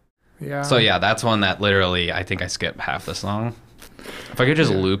 Yeah. So yeah, that's one that literally I think I skip half the song. If I could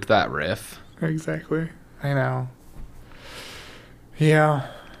just Yeah. loop that riff. Exactly. I know. Yeah.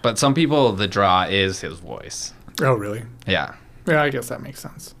 But some people the draw is his voice. Oh really? Yeah. Yeah, I guess that makes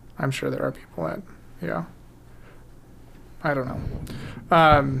sense. I'm sure there are people that. Yeah. I don't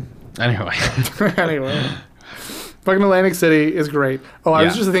know. Anyway. Anyway, fucking Atlantic City is great. Oh, I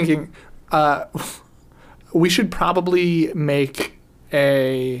was Yeah. just thinking, we should probably make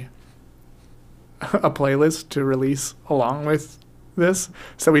a playlist to release along with this,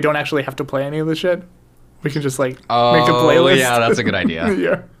 so we don't actually have to play any of the shit. We can just like make a playlist. Yeah, that's a good idea.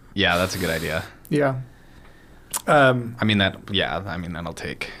 yeah, Yeah, that's a good idea. yeah. I mean that'll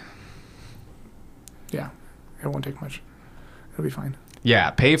take. Yeah, it won't take much. It'll be fine.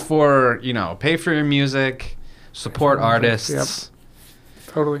 Yeah, pay for your music, support Pay for your artists. music,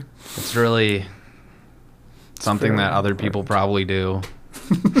 Totally. It's really something Fair that enough, other right. people probably do.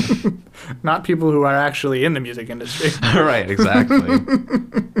 Not people who are actually in the music industry. Right, exactly.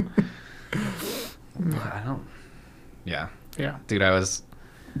 I don't. Yeah, Yeah. dude, I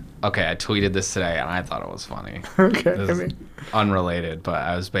tweeted this today and I thought it was funny. Okay. This is unrelated, but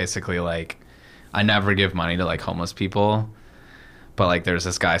I was basically like, I never give money to like homeless people. But like, there's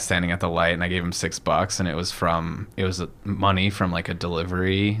this guy standing at the light, and I gave him $6, and it was money from like a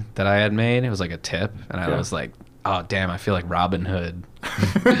delivery that I had made. It was like a tip, and I Yeah. was like, oh damn, I feel like Robin Hood,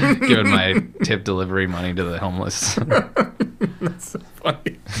 giving my tip delivery money to the homeless. That's so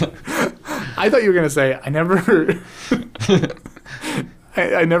funny. I thought you were gonna say I never.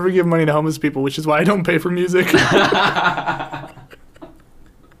 I never give money to homeless people, which is why I don't pay for music.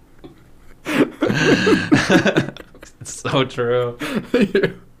 It's so true.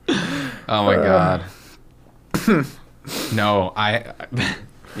 Oh my god. No,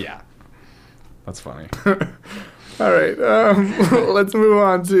 yeah. That's funny. All right, let's move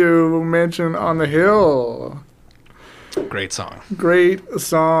on to Mansion on the Hill. Great song. Great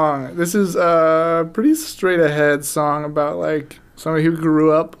song. This is a pretty straight ahead song about like somebody who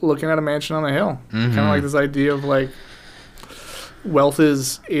grew up looking at a mansion on the hill. Kind of like this idea of like wealth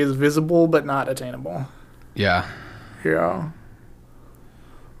is visible but not attainable. Yeah. Yeah.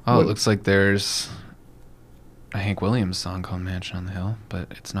 Oh, What- it looks like there's a Hank Williams song called Mansion on the Hill, but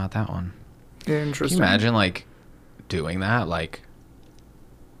it's not that one. Can Interesting. you imagine like doing that? Like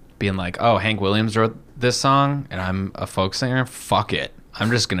being like, oh, Hank Williams wrote this song and I'm a folk singer? Fuck it. I'm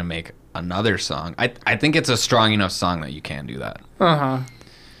just going to make another song. I think it's a strong enough song that you can do that. Uh-huh.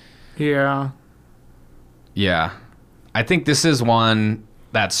 Yeah. Yeah. I think this is one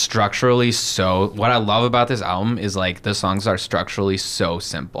that's structurally so... What I love about this album is like the songs are structurally so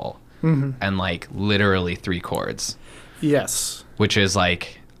simple. And like literally 3 chords. Yes. Which is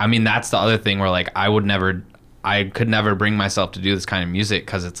like... I mean, that's the other thing where like I could never bring myself to do this kind of music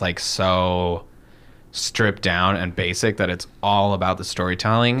because it's like so stripped down and basic that it's all about the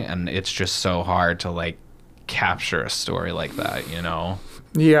storytelling, and it's just so hard to like capture a story like that, you know,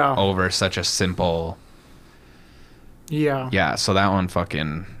 Yeah. over such a simple. Yeah. Yeah, so that one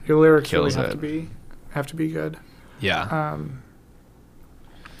fucking Your lyrics kills really it. have to be good. yeah.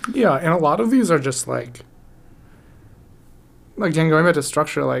 Yeah, and a lot of these are just like again, going back to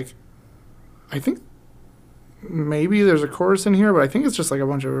structure, like I think maybe there's a chorus in here, but I think it's just like a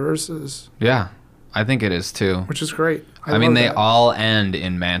bunch of verses, Yeah, I think it is too. which is great. I mean, love they that. all end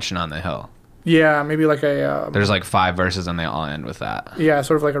in Mansion on the Hill. Yeah, maybe like a There's like 5 verses and they all end with that. yeah,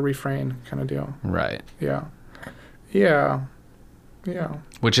 sort of like a refrain kind of deal. Right. Yeah. Yeah. Yeah.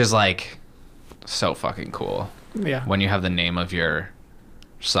 Which is like so fucking cool Yeah. when you have the name of your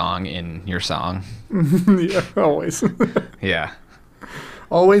song in your song. Yeah, always. Yeah.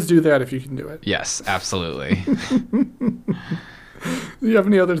 Always do that if you can do it. Yes, absolutely. Do you have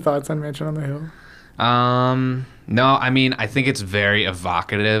any other thoughts on Mansion on the Hill? No, I mean, I think it's very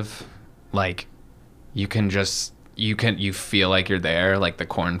evocative. Like you feel like you're there, like the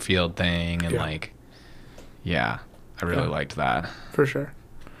cornfield thing and Yeah. like yeah, I really Yeah. liked that. For sure.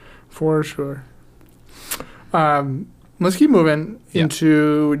 For sure. Let's keep moving Yeah.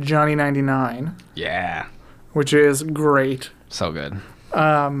 into Johnny 99, Yeah. which is great. So good.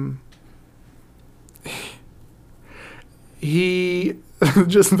 He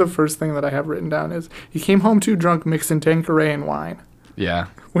just the first thing that I have written down is he came home too drunk mixing Tanqueray and wine, Yeah.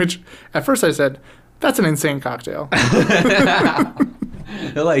 which at first I said that's an insane cocktail.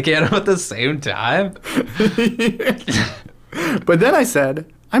 Like hit them at the same time? But then I said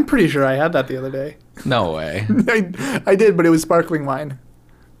I'm pretty sure I had that the other day. No way. I did, but it was sparkling wine.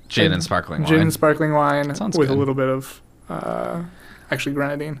 Gin and sparkling Gin wine. and sparkling wine Sounds with good. a little bit of actually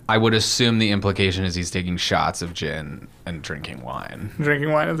grenadine. I would assume the implication is he's taking shots of gin and drinking wine.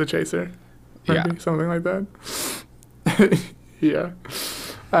 Drinking wine as a chaser. Yeah. Maybe, something like that. Yeah.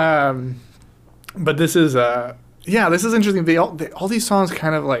 But this is this is interesting. All these songs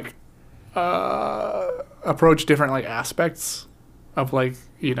kind of like approach different like aspects of like,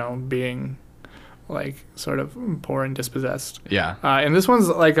 you know, being like sort of poor and dispossessed. Yeah. And this one's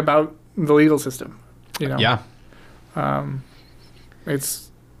like about the legal system, you know. Yeah. It's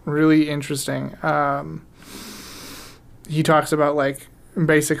really interesting. He talks about like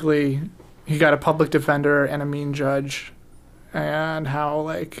basically he got a public defender and a mean judge, and how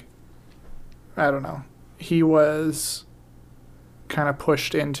like I don't know, he was kind of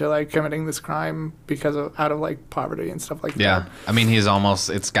pushed into like committing this crime because of out of like poverty and stuff like Yeah. that. I mean,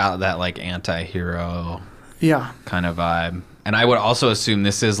 it's got that like anti-hero Yeah. kind of vibe. And I would also assume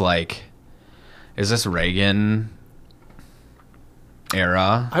this is like, is this Reagan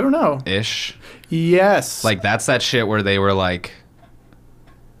era I don't know. ish? Yes. Like that's that shit where they were like,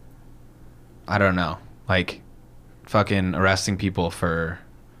 I don't know, like fucking arresting people for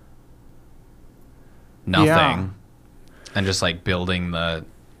nothing. Yeah. And just like building the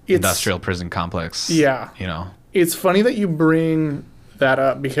It's- industrial prison complex. Yeah. You know? It's funny that you bring that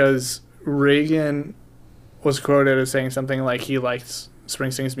up because Reagan was quoted as saying something like he likes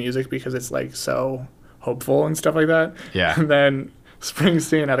Springsteen's music because it's like so hopeful and stuff like that. Yeah. And then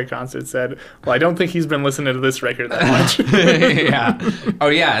Springsteen at a concert said, "Well, I don't think he's been listening to this record that much." Yeah. Oh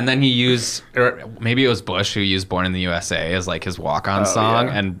yeah, and then he used, or maybe it was Bush who used "Born in the USA" as like his walk-on Oh, song,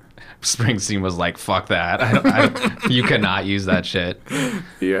 yeah. and Springsteen was like, "Fuck that! You cannot use that shit."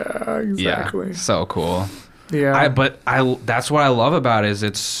 Yeah, exactly. Yeah, so cool. Yeah. But that's what I love about it, is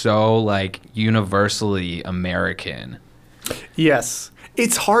it's so like universally American. Yes.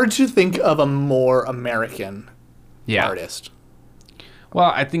 It's hard to think of a more American artist.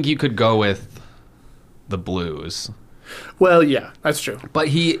 Well, I think you could go with the blues. Well, yeah, that's true.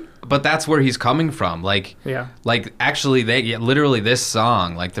 But that's where he's coming from. Like, Yeah. like actually, literally this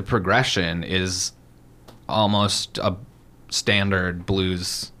song, like the progression is almost a standard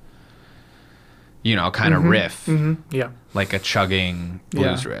blues, kind of riff, Yeah. like a chugging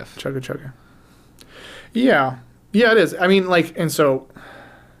blues riff. Chugga chugga. Yeah. Yeah, it is. I mean, like, and so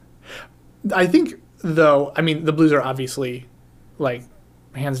I think, though, I mean, the blues are obviously, like,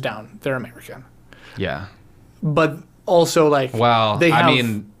 hands down, they're American. Yeah. But also, like, Well, they have, I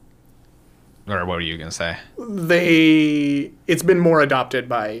mean, or what were you gonna say? it's been more adopted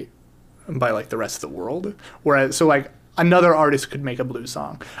by like the rest of the world. Whereas, so like another artist could make a blues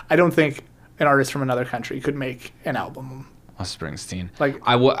song. I don't think an artist from another country could make an album. Springsteen. Like,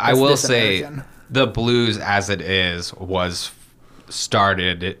 I will this say American. the blues as it is was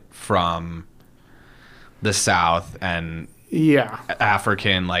started from the South and Yeah.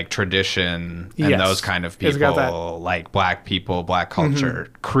 African like tradition and Yes. those kind of It's got that. people, like black people, black culture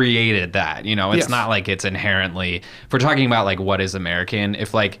created that. It's Yes. not like it's inherently, if we're talking about like what is American,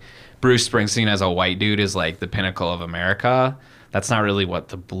 if like Bruce Springsteen as a white dude is like the pinnacle of America, that's not really what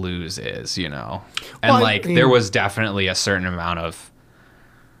the blues is, And Well, I like mean- there was definitely a certain amount of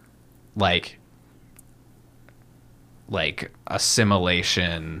like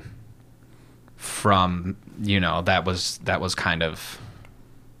assimilation from, that was kind of,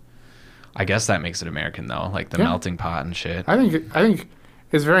 I guess that makes it American though, like the Yeah. melting pot and shit. I think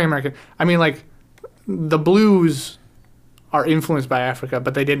it's very American. I mean, like, the blues are influenced by Africa,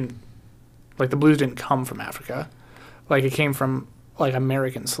 but they didn't, like, the blues didn't come from Africa. Like, it came from, like,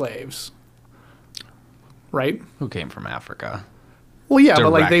 American slaves. Right? Who came from Africa? Well, yeah,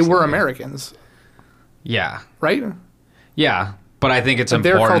 but, like, they were Directly. Americans, Yeah. right? Yeah. But I think it's But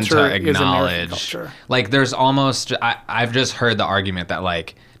their important culture to is American acknowledge, culture. like, there's almost, I've just heard the argument that,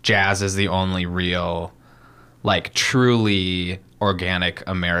 like, jazz is the only real, like, truly organic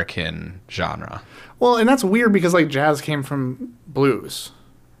American genre. Well, and that's weird because, like, jazz came from blues.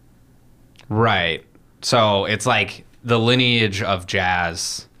 Right. So it's like the lineage of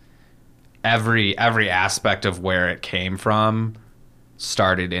jazz, every aspect of where it came from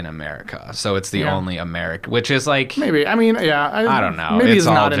started in America. So it's the Yeah. only American, which is like, Maybe. I mean, yeah. I don't know. Maybe It's it's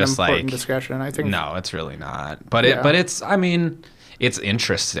all not an just, important like, discussion. I think no, it's really not. But Yeah. it's, I mean, it's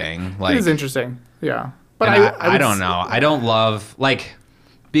interesting. Like, it is interesting. Yeah. But and I I would don't know. I don't love, like,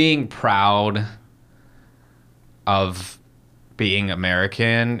 being proud of being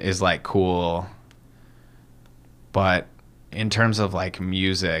American is like cool. But in terms of like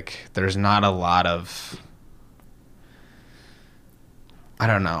music, there's not a lot of, I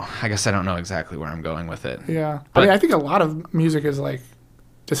don't know. I guess I don't know exactly where I'm going with it. Yeah. But- I mean, I think a lot of music is, like,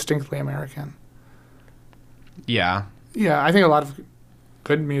 distinctly American. Yeah. Yeah, I think a lot of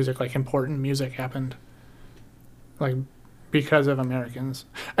good music, like important music, happened, like, because of Americans.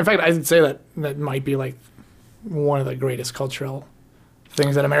 In fact, I'd say that might be, like, one of the greatest cultural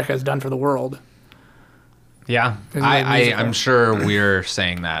things that America has done for the world. Yeah. Is like musical. I'm sure we're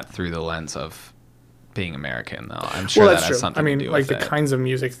saying that through the lens of being American, though. I'm sure Well, that that's has true. something I mean, to do like, with the it. kinds of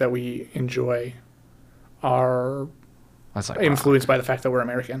music that we enjoy are That's like influenced by the fact that we're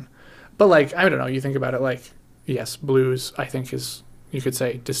American. But, like, I don't know, you think about it, like, yes, blues, I think, is, you could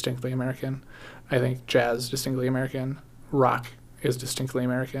say, distinctly American. I think jazz, distinctly American. Rock is distinctly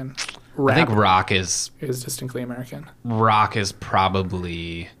American. I Rap think rock is distinctly American.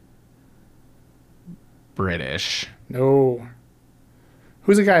 probably British. No.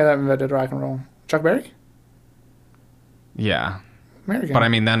 Who's the guy that invented rock and roll? Chuck Berry? Yeah. American. But I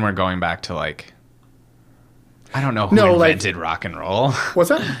mean, then we're going back to like, I don't know who No, like- invented rock and roll. What's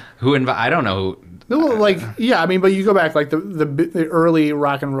that? I don't know who. No, like, yeah, I mean, but you go back, like, the early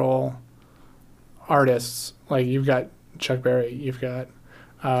rock and roll artists, like, you've got Chuck Berry, you've got,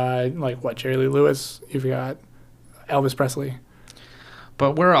 like, what, Jerry Lee Lewis, you've got Elvis Presley.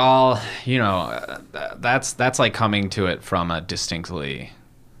 But we're all, that's like coming to it from a distinctly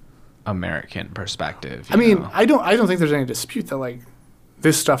American perspective. I mean, know? I don't think there's any dispute that, like,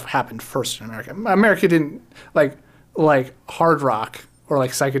 this stuff happened first in America. America didn't, like hard rock or,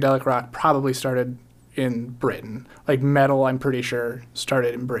 like, psychedelic rock probably started in Britain. Like, metal, I'm pretty sure,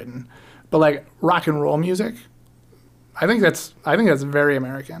 started in Britain. But, like, rock and roll music, I think that's very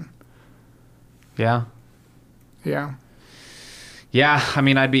American. Yeah. Yeah. Yeah, I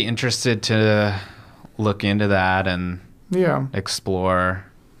mean, I'd be interested to look into that and Yeah. explore.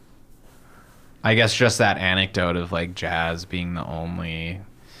 I guess just that anecdote of like jazz being the only,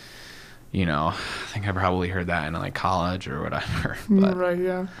 I think I probably heard that in like college or whatever. But, Right.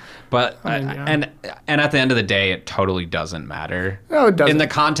 Yeah. but I mean, yeah. and at the end of the day, it totally doesn't matter. No, it doesn't. In the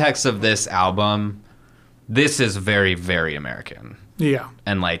context of this album, this is very, very American. Yeah.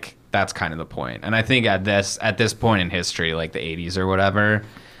 And like that's kind of the point. And I think at this point in history, like the 80s or whatever,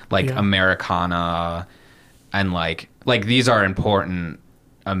 like Yeah. Americana and like these are important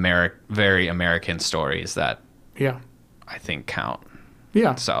very American stories that Yeah. I think count.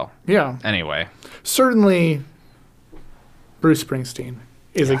 Yeah. So Yeah. anyway, Certainly, Bruce Springsteen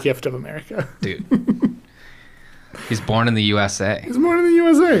is a gift of America. dude, he's born in the USA. He's born in the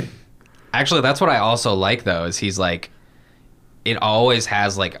USA. Actually, that's what I also like though, is he's like, it always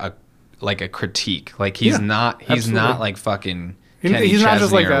has like a critique. Like he's Yeah, not absolutely. like fucking He- Kenny he's not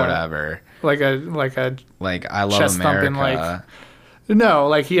just Chesney like or a- whatever. Like a Like I love chest America. thumping, like- no,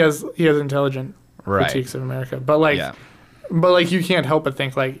 like he has intelligent Right. critiques of America, but like Yeah. you can't help but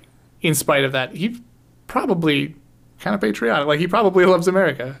think like in spite of that he probably kind of patriotic. Like he probably loves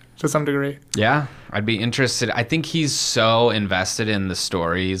America to some degree. Yeah, I'd be interested. I think he's so invested in the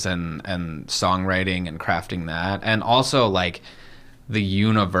stories and songwriting and crafting that, and also like the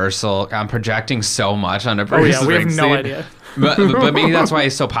universal. I'm projecting so much onto Oh Bruce yeah, we have no Springsteen. idea. but maybe that's why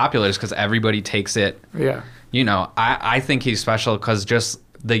he's so popular, is because everybody takes it. Yeah. I think he's special because just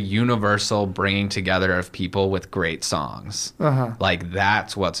the universal bringing together of people with great songs. Uh-huh. Like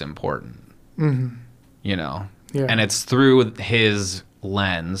that's what's important. Mm-hmm. Yeah. Yeah. And it's through his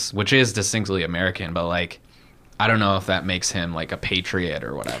lens, which is distinctly American, but like, I don't know if that makes him like a patriot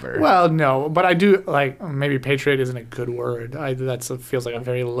or whatever. Well, no, but I do like maybe patriot isn't a good word. Feels like a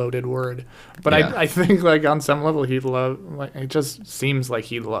very loaded word. But Yeah. I think like on some level it just seems like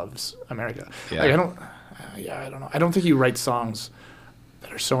he loves America. Yeah. Like I don't know. I don't think he writes songs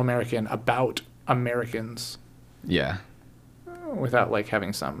that are so American about Americans Yeah. without like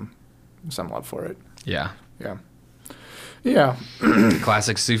having some love for it. Yeah. Yeah. Yeah.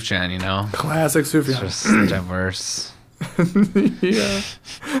 Classic Sufjan, Classic Sufjan. Just diverse, Yeah.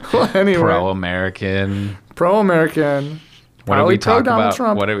 Well, anyway, pro-American. pro-American. What did Probably we talk pro-Donald about?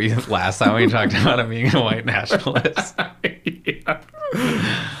 Trump. What did we last time we talked about him being a white nationalist?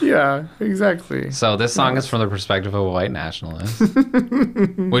 Yeah, exactly. So this song is from the perspective of a white nationalist,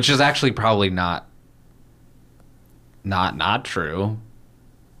 which is actually probably not true.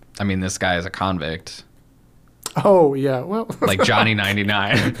 I mean, this guy is a convict, Oh, yeah. Well, like Johnny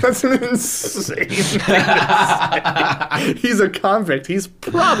 99. that's an insane thing to say. He's a convict. He's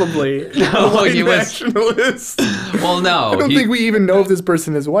probably a white he was- nationalist. Well, no, I don't think we even know if this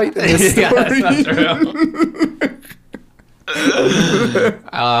person is white in this story. Yeah, that's not true.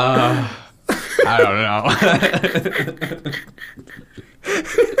 I don't know.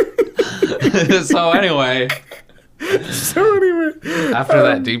 So anyway, So anyway, after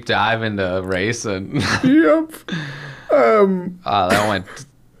that deep dive into race and yep. that went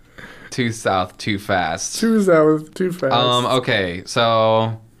too south too fast. Too fast. Okay,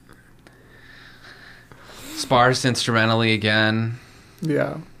 so sparse instrumentally again.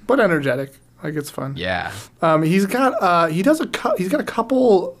 Yeah, but energetic. Like it's fun. Yeah. He's got he's got a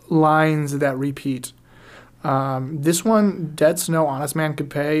couple lines that repeat. This one, "Dead Snow, Honest Man Could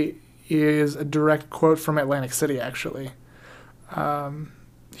Pay," is a direct quote from Atlantic City. Actually,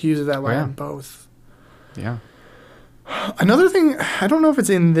 he uses that line yeah. in both. Yeah. Another thing, I don't know if it's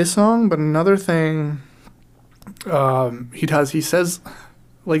in this song, but another thing he does, he says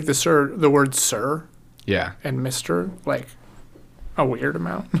like the word "sir" Yeah. and "Mr." like a weird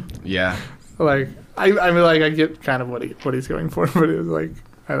amount. Yeah. Like I mean, like I get kind of what he's going for, but it's like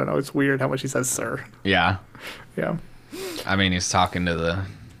I don't know. It's weird how much he says "sir." Yeah. Yeah, I mean, he's talking to the.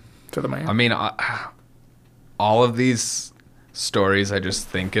 to the man. I mean, all of these stories, I just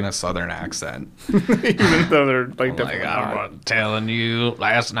think in a southern accent. Even though they're like Like, definitely I not. was telling you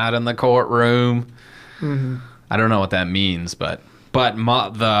last night in the courtroom. Mm-hmm. I don't know what that means, but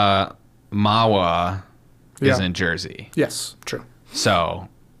the Mawa is Yeah. in Jersey, Yes, true. so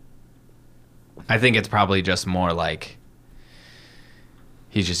I think it's probably just more like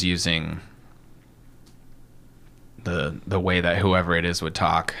he's just using the way that whoever it is would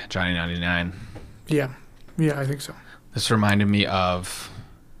talk. Johnny 99. Yeah, I think so. This reminded me of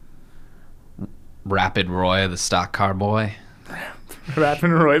Rapid Roy, the stock car boy. Rapid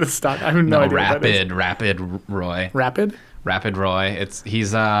Roy the stock. I have no idea what that is. Rapid Roy. Rapid? Rapid Roy.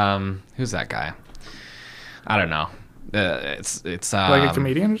 He's who's that guy? I don't know. It's Like a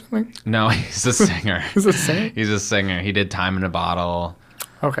comedian or something? No, he's a singer. He's a singer? He's a singer. He did Time in a Bottle.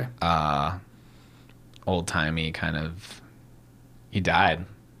 Okay. Old timey kind of. He died.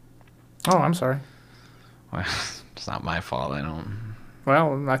 Oh, I'm sorry. Well, it's not my fault. I don't.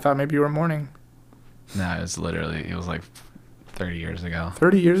 Well, I thought maybe you were mourning. No, it was like 30 years ago.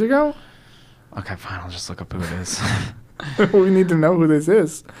 30 years ago? Okay, fine. I'll just look up who it is. We need to know who this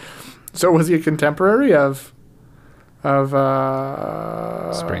is. So was he a contemporary of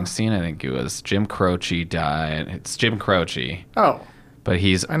Springsteen, I think it was. Jim Croce died. It's Jim Croce, Oh, but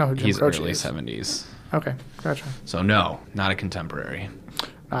I know who Jim he's Croce early is. 70s. okay. Gotcha. So no, not a contemporary.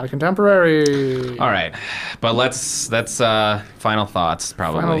 Not a contemporary. All right, but that's final thoughts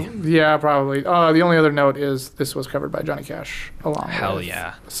probably. Yeah, probably. The only other note is this was covered by Johnny Cash along Hell with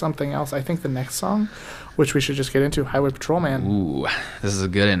yeah. something else. I think the next song, which we should just get into, Highway Patrolman. Ooh, this is a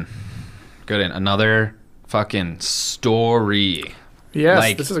good one. Good one. Another fucking story.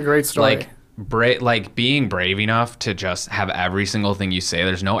 Yes, this is a great story. Like being brave enough to just have every single thing you say.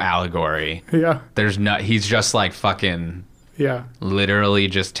 There's no allegory. Yeah, He's just like fucking yeah. literally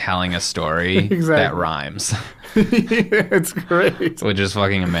just telling a story Exactly. that rhymes, It's great. which is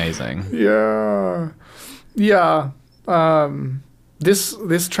fucking amazing. Yeah. Yeah.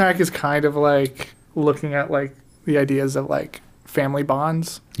 This track is kind of like looking at like the ideas of like family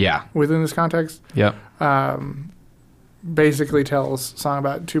bonds Yeah. within this context. Yep. Basically tells a song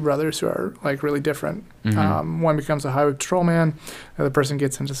about two brothers who are like really different. Mm-hmm. One becomes a highway patrolman, the other person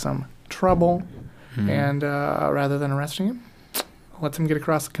gets into some trouble, Mm-hmm. and rather than arresting him, lets him get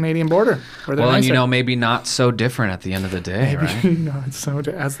across the Canadian border. Where they're Well, and nicer. maybe not so different at the end of the day, right? It's so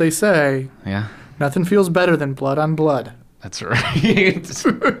as they say, Yeah. nothing feels better than blood on blood. That's right. It's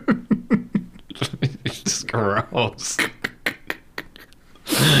just gross.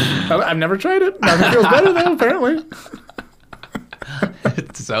 I've never tried it. Nothing feels better though. Apparently,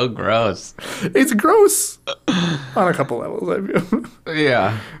 It's so gross. it's gross on a couple levels. I feel.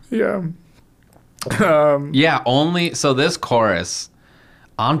 Yeah. Yeah. Yeah, so this chorus,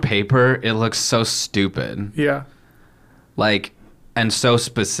 on paper, it looks so stupid. Yeah. Like, and so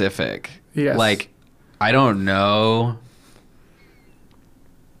specific. Yes. Like, I don't know.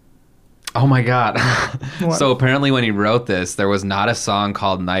 Oh my God. What? So apparently when he wrote this, there was not a song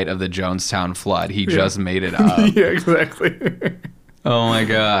called Night of the Jonestown Flood. He just made it up. Yeah. Exactly. Oh my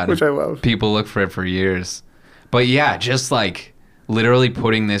God. Which I love. People look for it for years. But yeah, just like literally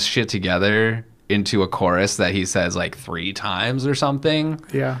putting this shit together into a chorus that he says like 3 times or something.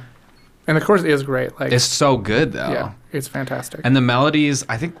 Yeah. And the chorus is great. Like It's so good though. yeah, it's fantastic. And the melodies,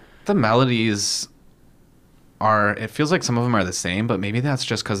 I think the melodies it feels like some of them are the same, but maybe that's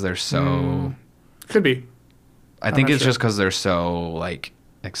just because they're so, Could be. I think not it's sure. just because they're so like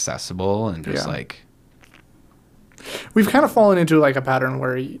accessible and just Yeah. like, We've kind of fallen into like a pattern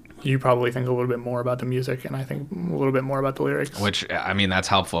where you probably think a little bit more about the music, and I think a little bit more about the lyrics. which, I mean, that's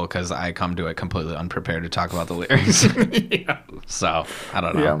helpful because I come to it completely unprepared to talk about the lyrics. Yeah. So, I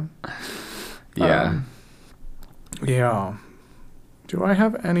don't Yeah. know. Yeah. Yeah. Do I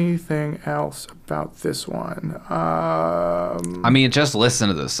have anything else about this one? I mean, just listen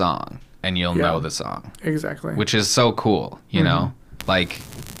to the song and you'll Yeah. know the song, Exactly. which is so cool, you know? Like,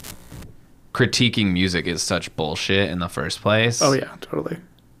 critiquing music is such bullshit in the first place. Oh yeah, totally.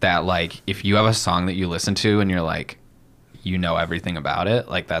 That, like, if you have a song that you listen to and you're like, you know everything about it,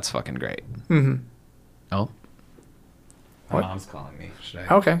 like, that's fucking great. Mm-hmm. Oh. My What? mom's calling me. Should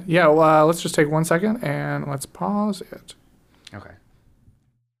I? Okay. Yeah. Well, let's just take 1 second and let's pause it. Okay.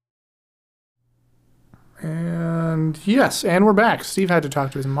 And yes, and we're back. Steve had to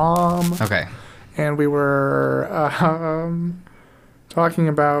talk to his mom, Okay. and we were talking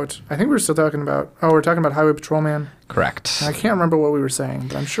about. I think we were still talking about. Oh, we're talking about Highway Patrolman. Correct. I can't remember what we were saying,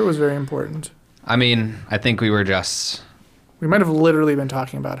 but I'm sure it was very important. I mean, I think we were just. We might have literally been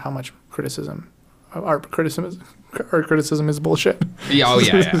talking about how much our criticism is bullshit. Yeah, oh,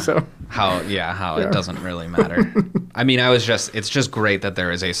 yeah, yeah. So How Yeah. it doesn't really matter. I mean, it's just great that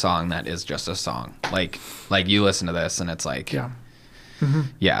there is a song that is just a song. Like you listen to this and it's like, yeah,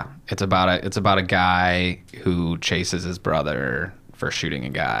 yeah, it's about a guy who chases his brother for shooting a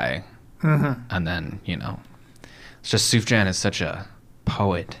guy. And then, you know, it's just Sufjan is such a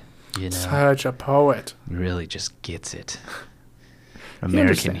poet, you know. such a poet. He really just gets it. American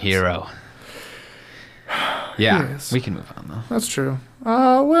understands. hero. Yeah, Yes. we can move on though. That's true.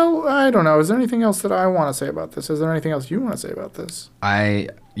 Well, I don't know. Is there anything else that I want to say about this? Is there anything else you want to say about this? I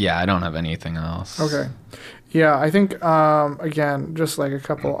don't have anything else. Okay. Yeah, I think, again, just like a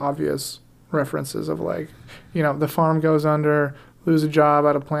couple obvious references of like, you know, the farm goes under, lose a job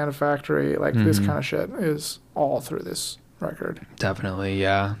at a plant or factory, like this kind of shit is all through this record. Definitely,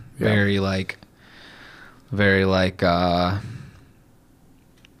 yeah. Yeah. Very like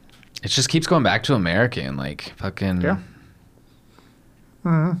it just keeps going back to American, like fucking Yeah.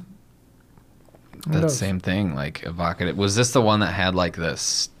 Mm-hmm. It that does. same thing, like evocative. Was this the one that had like the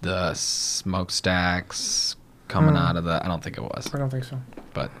smokestacks coming out of the? I don't think it was, I don't think so.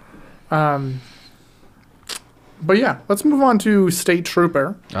 but But yeah, let's move on to State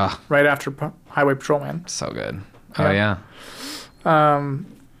Trooper oh, right after Highway Patrolman. so good. Oh Yeah. yeah,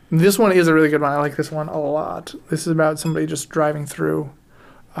 This one is a really good one. I like this one a lot. This is about somebody just driving through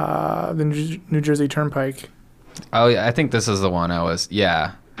the New Jersey Turnpike. oh yeah. I think this is the one I was.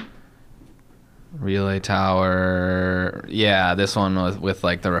 Yeah. Relay Tower. Yeah, this one was with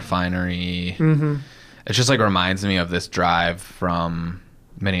like the refinery. Mm-hmm. It just like reminds me of this drive from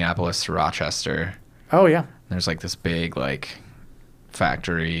Minneapolis to Rochester. Oh yeah, There's like this big like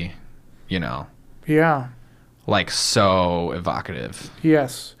factory, you know, yeah, like so evocative.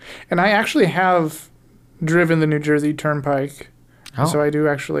 yes. And I actually have driven the New Jersey Turnpike, Oh. so I do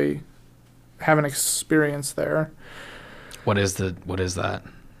actually have an experience there. What is that?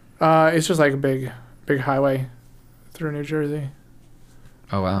 It's just like a big highway through New Jersey.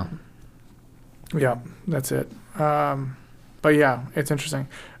 Oh wow. Yeah, that's it. But yeah, it's interesting.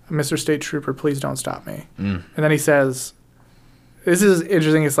 Mr. State Trooper, please don't stop me. Mm. And then he says, this is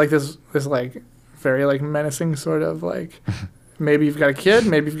interesting. It's like this like very like menacing sort of like, maybe you've got a kid,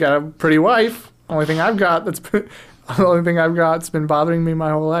 maybe you've got a pretty wife. Only thing I've got's been bothering me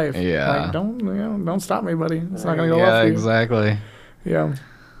my whole life. Yeah. Like, don't stop me, buddy. It's not gonna go Yeah, well for you. exactly. Yeah.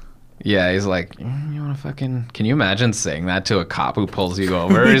 Yeah, he's like, you want to fucking... Can you imagine saying that to a cop who pulls you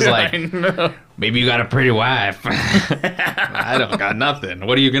over? He's like, maybe you got a pretty wife. I don't got nothing.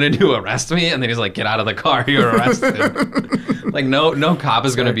 What are you going to do, arrest me? And then he's like, get out of the car, you're arrested. Like, no cop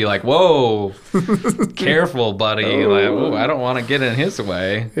is going to be like, whoa, careful, buddy. Like, oh, I don't want to get in his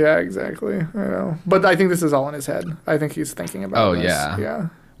way. Yeah, exactly. I know. But I think this is all in his head. I think he's thinking about this. Yeah. Yeah.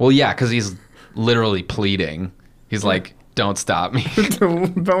 Well, yeah, because he's literally pleading. He's like, don't stop me.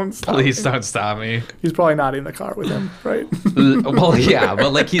 Don't stop. Please don't stop me. He's probably not in the car with him, right? Well, yeah,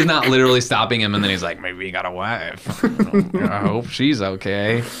 but like he's not literally stopping him, and then he's like, maybe he got a wife. I hope she's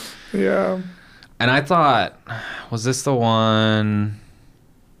okay. Yeah. And I thought, was this the one?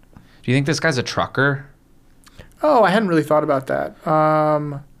 Do you think this guy's a trucker? Oh, I hadn't really thought about that.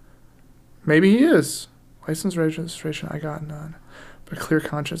 Maybe he is. License registration, I got none. But clear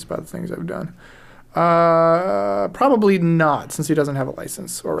conscience about the things I've done. Probably not, since he doesn't have a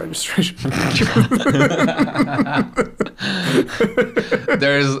license or registration.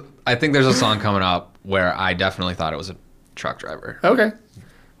 I think there's a song coming up where I definitely thought it was a truck driver. Okay.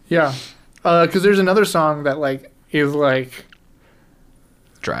 Yeah. Because there's another song that like is like,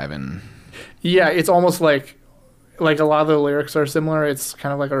 Driving. yeah, it's almost like a lot of the lyrics are similar. It's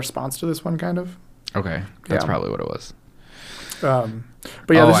kind of like a response to this one, kind of. Okay, that's Yeah. probably what it was. But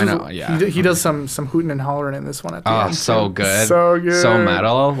yeah, Oh, this I is, know, yeah. he does some hooting and hollering in this one at the Oh, end. so too. good. So good. So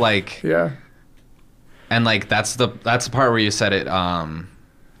metal. Like, Yeah. and like that's the part where you said it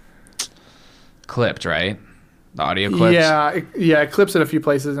clipped, right? The audio clips. Yeah, it clips at a few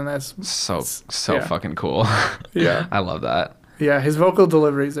places in this. So Yeah. fucking cool. Yeah. I love that. Yeah, his vocal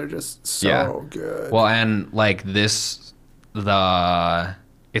deliveries are just so Yeah. good. Well, and like it's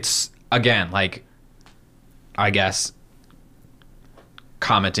again, like, I guess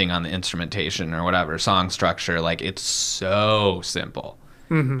commenting on the instrumentation or whatever, song structure, like it's so simple.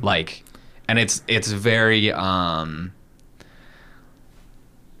 Mm-hmm. Like, and it's very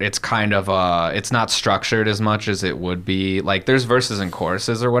it's kind of it's not structured as much as it would be. Like there's verses and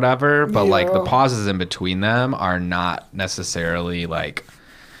choruses or whatever, but like the Yeah. pauses in between them are not necessarily like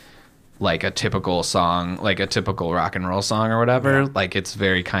a typical song, like a typical rock and roll song or whatever. Yeah. Like it's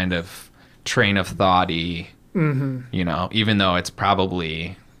very kind of train of thought-y, you know, even though it's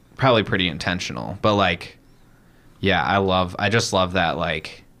probably pretty intentional. But like, yeah, I just love that,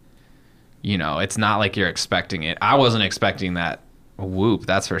 like, you know, it's not like you're expecting it. I wasn't expecting that whoop,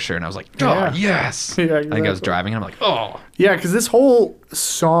 that's for sure. And I was like, oh, Yeah. yes. Yeah, I think I was exactly. driving and I'm like, oh. Yeah, because this whole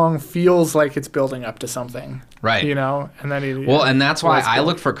song feels like it's building up to something. Right. You know, and then he. Well, and that's why it's I cool.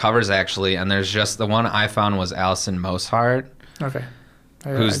 looked for covers, actually, and there's just the one I found was Alison Mosshart, Okay.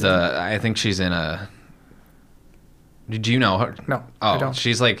 who's I think she's in a... Did you know her? No, I Oh, don't.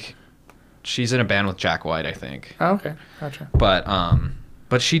 she's in a band with Jack White, I think. Oh, okay, gotcha.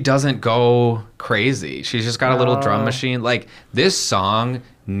 But she doesn't go crazy. She's just got a little drum Oh. machine. Like, this song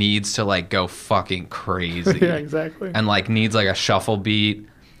needs to like go fucking crazy. Yeah, exactly. And like needs like a shuffle beat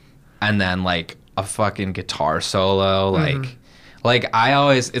and then like a fucking guitar solo. Like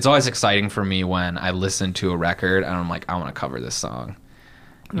it's always exciting for me when I listen to a record and I'm like, I want to cover this song.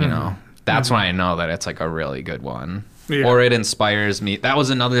 You know, that's when I know that it's like a really good one. Yeah. Or it inspires me. That was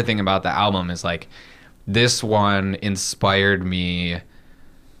another thing about the album is like, this one inspired me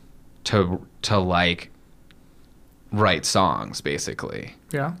to like write songs basically.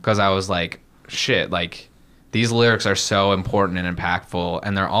 Yeah. Because I was like, shit, like these lyrics are so important and impactful,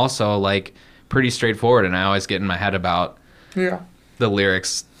 and they're also like pretty straightforward. And I always get in my head about Yeah. the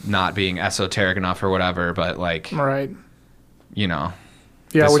lyrics not being esoteric enough or whatever, but like, Right. you know,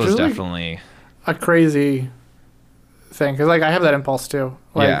 Yeah, this which was is like definitely a crazy thing because like I have that impulse too.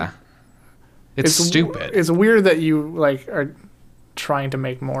 Like, yeah. It's stupid. It's weird that you like are trying to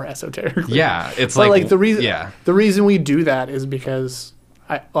make more esoteric. Yeah, it's But like like the reason yeah. the reason we do that is because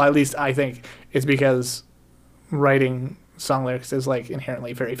at least I think it's because writing song lyrics is like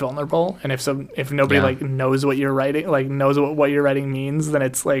inherently very vulnerable, and if nobody Yeah. like knows what you're writing, like knows what you're writing means, then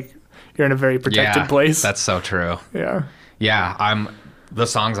it's like you're in a very protected Yeah, place. That's so true. Yeah. Yeah, the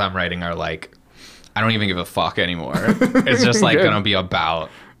songs I'm writing are like, I don't even give a fuck anymore. It's just like Good. gonna be about,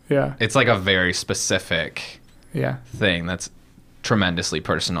 Yeah. it's like a very specific Yeah. thing that's tremendously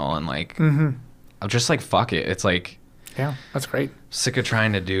personal, and like, Mm-hmm. I'm just like, fuck it. It's like, Yeah. That's great. sick of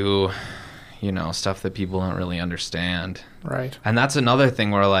trying to do, you know, stuff that people don't really understand. Right. And that's another thing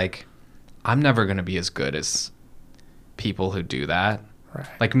where like, I'm never gonna be as good as people who do that. Right.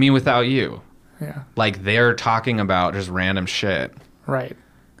 Like Me Without You. Yeah. Like they're talking about just random shit, Right.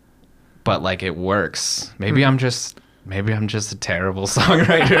 but like it works. Maybe I'm just a terrible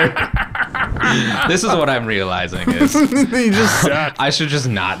songwriter. This is what I'm realizing is You just suck. I should just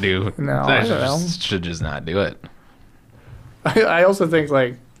not do. No, I I don't know. should just not do it. I also think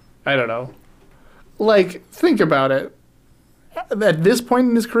like I don't know. Like think about it. At this point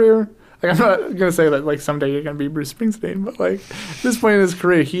in his career, like I'm not gonna say that like someday you're gonna be Bruce Springsteen, but like at this point in his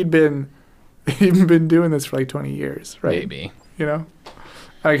career, he'd been doing this for like 20 years, right? Maybe. You know,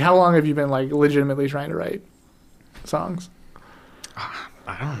 like how long have you been like legitimately trying to write songs?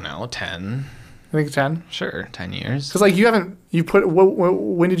 I don't know, 10. I think 10. Sure, 10 years. Because like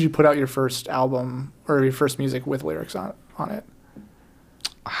when did you put out your first album or your first music with lyrics on it?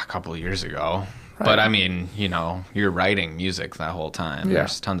 A couple of years ago. Right. But I mean, you know, you're writing music that whole time. Yeah.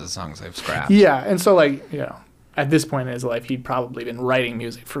 There's tons of songs I've scrapped. Yeah, and so like at this point in his life, he'd probably been writing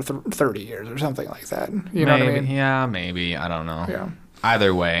music for 30 years or something like that. You know what I mean? Yeah, maybe. I don't know. Yeah.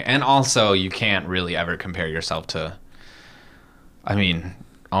 Either way. And also, you can't really ever compare yourself to, I mean,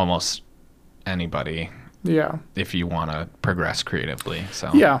 almost anybody Yeah. if you want to progress creatively.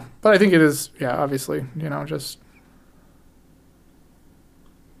 So Yeah, but I think it is. Yeah, obviously, just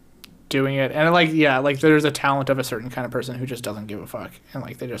doing it, and like there's a talent of a certain kind of person who just doesn't give a fuck, and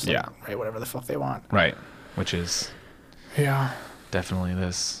like they just Yeah. write whatever the fuck they want. Right. Which is Yeah. definitely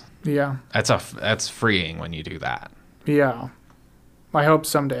this. Yeah. That's freeing when you do that. Yeah. I hope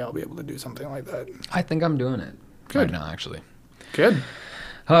someday I'll be able to do something like that. I think I'm doing it. Good. Right now, actually. Good.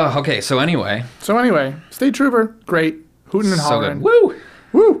 Okay, so anyway. So anyway, State Trooper, great. Hootin' and So hollering. good.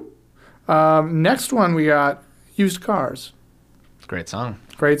 Woo! Woo! Next one we got Used Cars. Great song.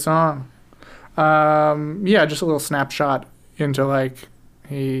 Great song. Yeah, just a little snapshot into like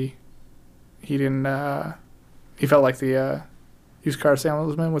he didn't he felt like the used car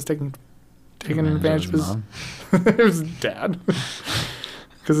salesman was taking advantage of his mom. his dad,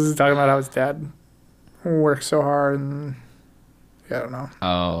 because this is talking about how his dad works so hard, and yeah, I don't know.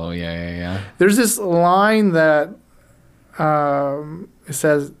 Oh, yeah. There's this line that it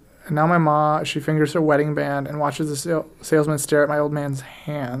says, "Now my ma, she fingers her wedding band and watches the salesman stare at my old man's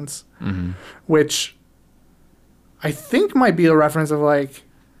hands," Mm-hmm. which I think might be a reference of like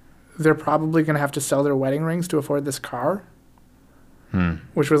they're probably gonna have to sell their wedding rings to afford this car,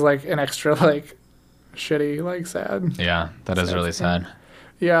 which was like an extra like shitty, like sad. Yeah, that is Sad really thing. sad.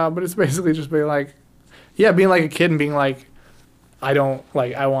 Yeah, but it's basically just being like, yeah, being like a kid and being like, I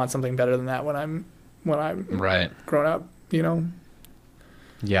want something better than that when I'm Right. grown up, you know?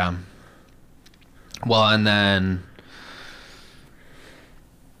 Yeah. Well, and then,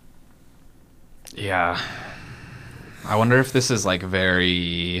 yeah, I wonder if this is like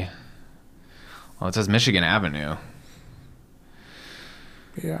very, well, it says Michigan Avenue.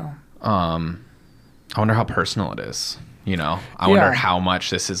 Yeah. I wonder how personal it is. You know, I wonder Yeah. how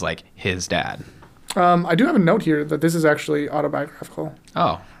much this is like his dad. I do have a note here that this is actually autobiographical.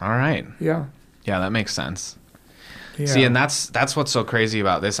 Oh, all right. Yeah. Yeah, that makes sense. Yeah. See, and that's what's so crazy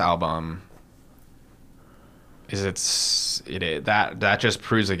about this album. Is that just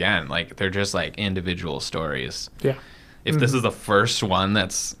proves again, like they're just like individual stories. Yeah. If this is the first one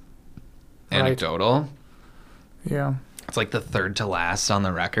that's Right. anecdotal, Yeah. It's like the third to last on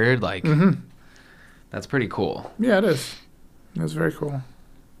the record. Like, that's pretty cool. Yeah, it is. It's very cool.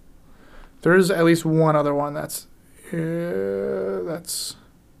 There's at least one other one that's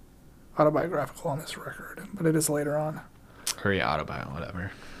autobiographical on this record, but it is later on. Or yeah, autobiographical,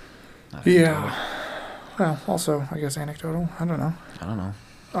 whatever. Not Yeah. Well, also, I guess anecdotal. I don't know. I don't know.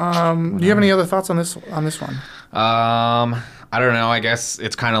 Do you have any other thoughts on this one? I don't know. I guess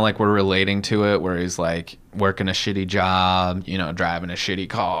it's kind of like we're relating to it, where he's like working a shitty job, you know, driving a shitty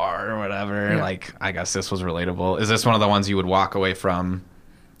car or whatever. Yeah. Like, I guess this was relatable. Is this one of the ones you would walk away from,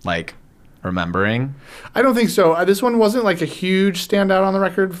 like, remembering? I don't think so. This one wasn't like a huge standout on the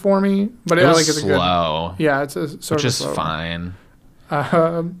record for me, but It was like it's a slow, good. Yeah, it's a sort which of is slow. fine.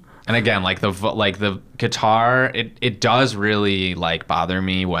 Um, And again, like the guitar, it does really like bother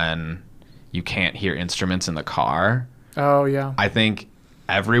me when you can't hear instruments in the car. oh yeah. I think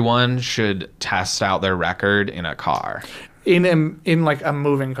everyone should test out their record in a car. In like a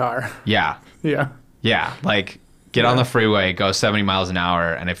moving car. Yeah. Yeah. Yeah. Like get on the freeway, go 70 miles an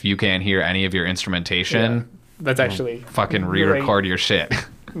hour, and if you can't hear any of your instrumentation, That's actually fucking re-record your shit.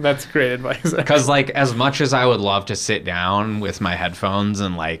 That's great advice. Because like as much as I would love to sit down with my headphones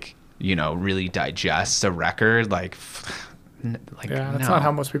and like, you know, really digest a record, like Yeah, that's no. not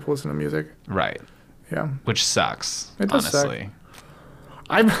how most people listen to music. Right. Yeah. Which sucks, It does suck. honestly.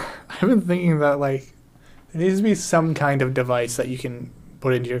 I've been thinking that like there needs to be some kind of device that you can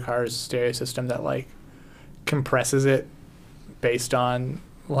put into your car's stereo system that like compresses it based on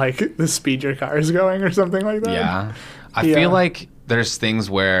like the speed your car is going or something like that. Yeah. I Yeah. feel like there's things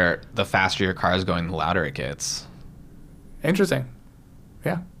where the faster your car is going, the louder it gets. Interesting.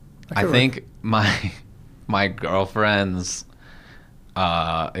 Yeah. That I could think my girlfriend's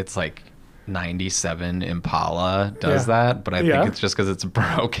it's like 97 Impala does Yeah. that, but I Yeah. think it's just because it's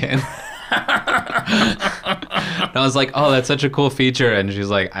broken. And I was like, "Oh, that's such a cool feature," and she's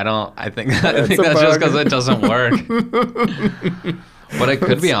like, "I think that's a just bug. because it doesn't work." But it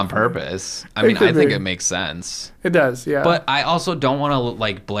could be on purpose. I mean, could I think be. it makes sense. It does, yeah. But I also don't want to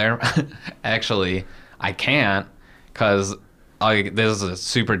like blare. Actually, I can't because this is a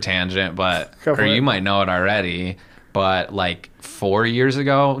super tangent, but Go for or you it. might know it already. But like 4 years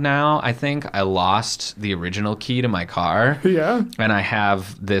ago now, I think I lost the original key to my car. yeah. And I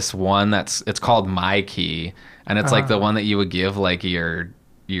have this one it's called My Key, and it's like the one that you would give like your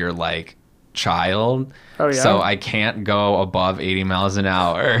like child. Oh, yeah? So I can't go above 80 miles an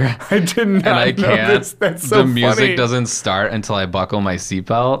hour. I did not And I know can't. this. That's so the music funny. doesn't start until I buckle my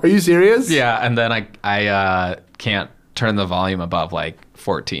seatbelt. Are you serious? Yeah, and then I can't turn the volume above like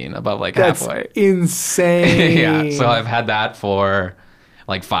 14, above like That's halfway. insane. Yeah, so I've had that for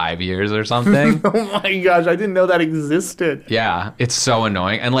like 5 years or something. Oh my gosh, I didn't know that existed. Yeah, it's so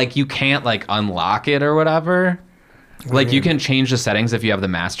annoying. And like you can't like unlock it or whatever. Like you can change the settings if you have the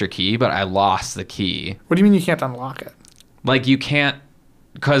master key, but I lost the key. What do you mean you can't unlock it? Like you can't,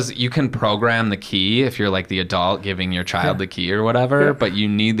 because you can program the key if you're like the adult giving your child the key or whatever, Yeah. but you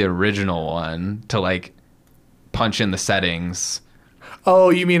need the original one to like punch in the settings.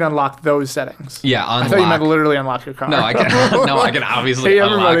 Oh, you mean unlock those settings? Yeah, I thought you meant unlock. literally unlock your car. No, I can. No, I can obviously Hey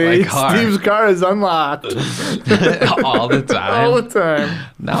unlock everybody, my car Steve's car is unlocked all the time. all the time.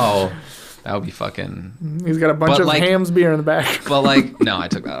 No, that would be fucking. He's got a bunch But, of like- Hams beer in the back. But like, no, I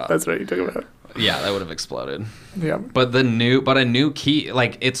took that off. That's right, you took it out. Yeah, that would have exploded. Yeah. But a new key,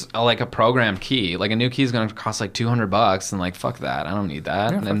 like it's like a programmed key. Like a new key is gonna cost like $200, and like fuck that, I don't need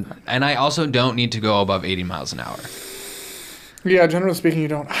that. Yeah, fuck and that. and I also don't need to go above 80 miles an hour. Yeah, generally speaking, you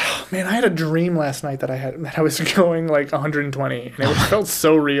don't. Man, I had a dream last night that I was going like 120, and it felt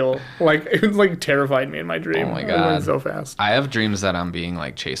so real. Like it like terrified me in my dream. Oh my I God. went so fast. I have dreams that I'm being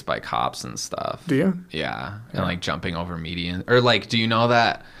like chased by cops and stuff. Do you? Yeah, and like jumping over median, or like, do you know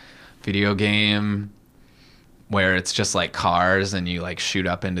that video game where it's just like cars and you like shoot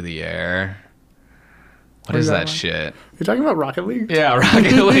up into the air? What is is that that one? shit? You're talking about Rocket League? Yeah,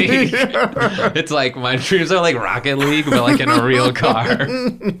 Rocket League. It's like my dreams are like Rocket League, but like in a real car.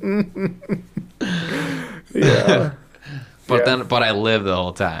 Yeah. But Yeah. but I live the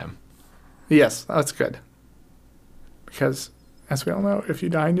whole time. Yes, that's good. Because, as we all know, if you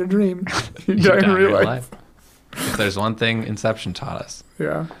die in your dream, you You die in die real life. If there's one thing Inception taught us.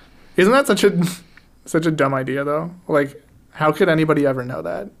 Yeah. Isn't that such a dumb idea though? Like, how could anybody ever know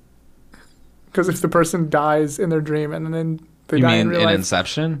that? Because if the person dies in their dream and then they You die mean in real in life,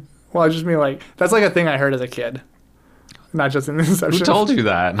 Inception? well, I just mean like that's like a thing I heard as a kid, not just in Inception. Who told you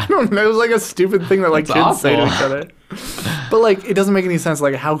that? I don't know. It was like a stupid thing that like That's kids say to awful. each other. But like, it doesn't make any sense.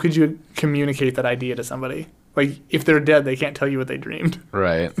 Like, how could you communicate that idea to somebody? Like, if they're dead, they can't tell you what they dreamed.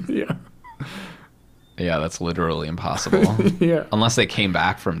 Right. Yeah. Yeah, that's literally impossible. Yeah, Unless they came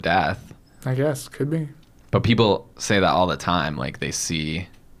back from death. I guess could be. But people say that all the time. Like, they see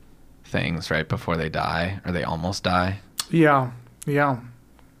things right before they die, or they almost die. Yeah, yeah,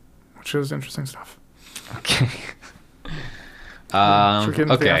 which is interesting stuff. Okay. Should we get into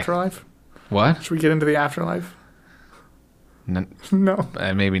the okay. afterlife? What? Should we get into the afterlife? N- No.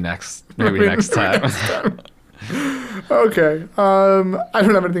 maybe next time. Okay. I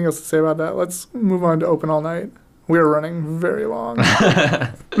don't have anything else to say about that. Let's move on to Open All Night. We are running very long.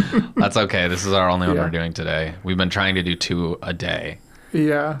 That's okay. This is our only one Yeah. we're doing today. We've been trying to do 2 a day,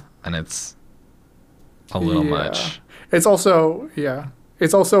 Yeah. and it's a little Yeah. much. It's also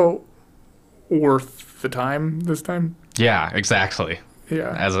worth the time this time. Yeah, exactly.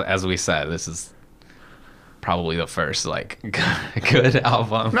 Yeah. As we said, this is probably the first like good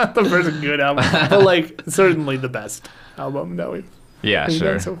album. Not the first good album, but like certainly the best album that we've Yeah, done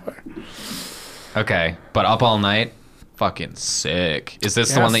sure. so far. Okay, but Up All Night, fucking sick. Is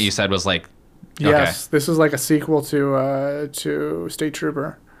this the one Yes. that you said was like? Yes, this is like a sequel to State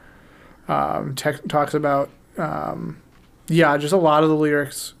Trooper. Talks about just a lot of the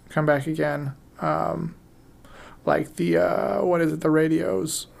lyrics come back again. Like the the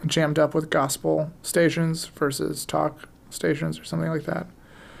radios jammed up with gospel stations versus talk stations or something like that.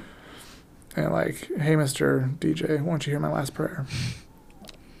 And like, hey, Mr. DJ, won't you hear my last prayer?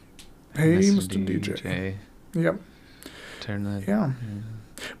 Hey, Mr. DJ. Yep. Turn that. Yeah.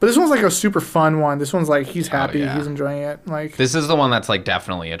 But this one's like a super fun one. This one's like he's happy, yeah. he's enjoying it. Like, This is the one that's like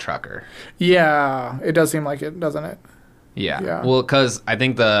definitely a trucker. yeah, it does seem like it, doesn't it? Yeah. Yeah. Well, because I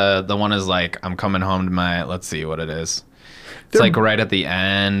think the one is like, I'm coming home to my. Let's see what it is. It's They're- like right at the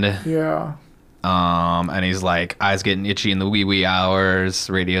end. Yeah. And he's like, eyes getting itchy in the wee hours,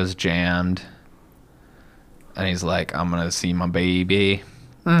 radio's jammed. And he's like, I'm gonna see my baby.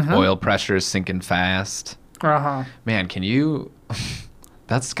 Mm-hmm. Oil pressure is sinking fast. Uh Man, can you?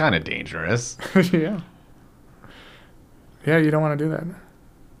 That's kind of dangerous. huh. Yeah. Yeah, you don't want to do that.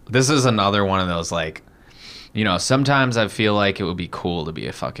 This is another one of those like, sometimes I feel like it would be cool to be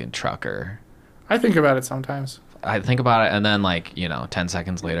a fucking trucker. I think about it sometimes. I think about it, and then like 10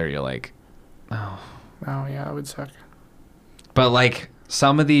 seconds later, you're like, oh. Oh yeah, it would suck. But like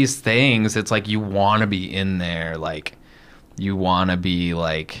some of these things, it's like you want to be in there, like you want to be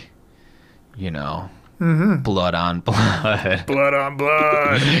like, Mm-hmm. blood on blood. Blood on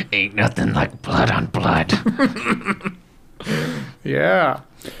blood. Ain't nothing like blood on blood. Yeah.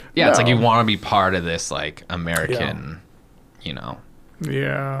 Yeah, it's like No. you want to be part of this like American,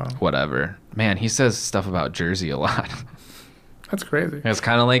 Yeah. whatever. Man, he says stuff about Jersey a lot. That's crazy. It's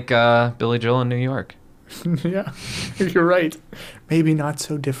kind of like Billy Joel in New York. Yeah. You're right. Maybe not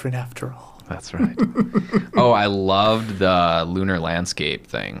so different after all. That's right. Oh, I loved the lunar landscape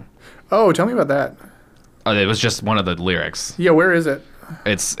thing. Oh, tell me about that. Oh, it was just one of the lyrics. Yeah, where is it?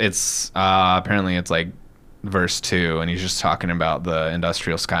 It's apparently it's like verse 2, and he's just talking about the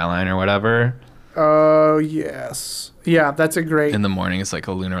industrial skyline or whatever. Oh, yes. Yeah, that's a great... In the morning, it's like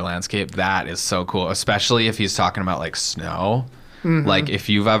a lunar landscape. That is so cool, especially if he's talking about like snow. Mhm. Like if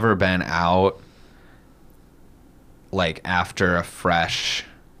you've ever been out like after a fresh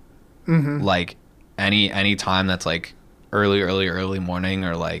Mhm. like any time that's like early morning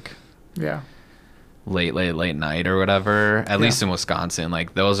or like Yeah. late night or whatever, at least in Wisconsin,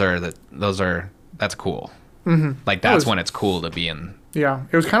 like that's cool. Mm-hmm. Like that's when it's cool to be in. Yeah.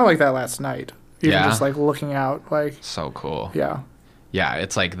 It was kind of like that last night. Even Yeah. just like looking out, like... So cool. Yeah. Yeah,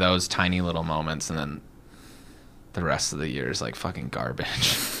 it's like those tiny little moments, and then the rest of the year is like fucking garbage.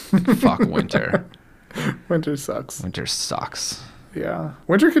 Fuck winter. Winter sucks. Winter sucks. Yeah.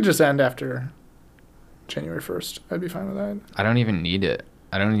 Winter could just end after January 1st. I'd be fine with that. I don't even need it.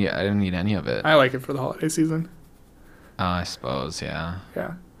 I don't need any of it. I like it for the holiday season. I suppose, yeah.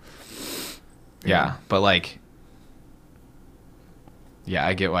 Yeah. Yeah, but like, yeah,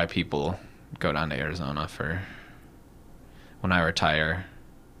 I get why people go down to Arizona for when I retire.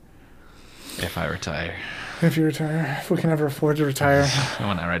 If I retire. If you retire, if we can ever afford to retire.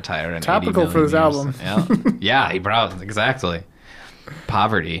 When I retire in Topical 80 for this million album. years. Yeah, bro, exactly.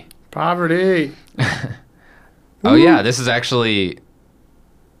 Poverty. Poverty. Oh yeah, this is actually.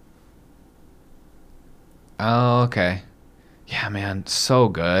 Oh, okay. Yeah, man, so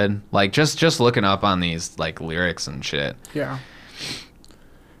good. Like just looking up on these like lyrics and shit. Yeah.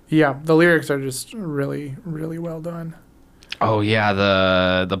 Yeah, the lyrics are just really, really well done. Oh yeah,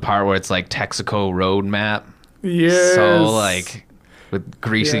 the part where it's like Texaco road map. Yes. So like with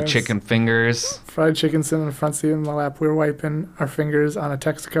greasy Yes. chicken fingers. Fried chicken sitting in the front seat in my lap. We were wiping our fingers on a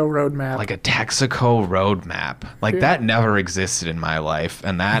Texaco road map. Like a Texaco road map. Like, Yeah. that never existed in my life,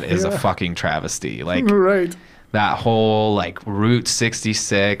 and that is a Yeah. fucking travesty. Like, right. that whole, like, Route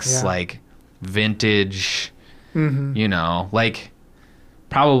 66, Yeah. like, vintage, Mm-hmm. you know, like,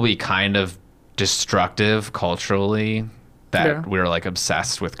 probably kind of destructive culturally that Yeah. we're, like,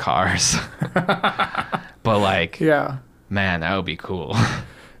 obsessed with cars. But, like, Yeah. man, that would be cool.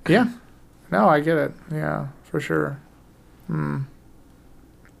 Yeah. No, I get it. Yeah, for sure.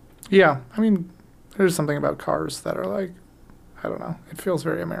 Yeah, I mean, there's something about cars that are like, I don't know. It feels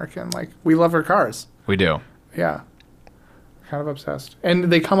very American. Like, we love our cars. We do. Yeah. Kind of obsessed. And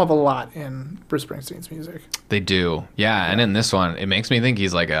they come up a lot in Bruce Springsteen's music. They do. Yeah, and in this one, it makes me think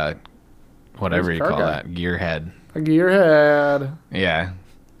he's like a, whatever He's you a car call guy. that, gearhead. A gearhead. Yeah.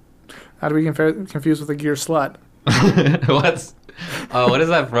 Not to be confused with a gear slut. What's, what is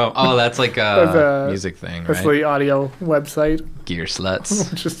that from? Oh, that's like That's a a- music thing, That's right? the audio website. Gear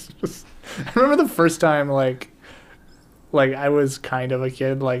sluts. just I remember the first time like I was kind of a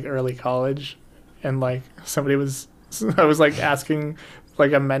kid, like early college, and like I was like asking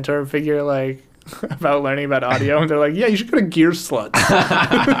like a mentor figure like about learning about audio, and they're like, yeah, you should go to Gear Sluts.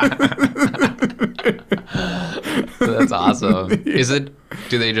 That's awesome. Is it,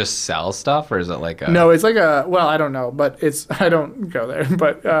 do they just sell stuff or is it like a... No, it's like a, well, I don't know, but I don't go there,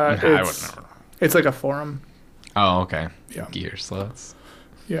 but I would it's never. it's like a forum. Oh, okay. Yeah. Gear sluts.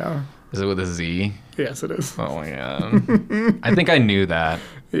 Yeah. Is it with a Z? Yes, it is. Oh my god. I think I knew that.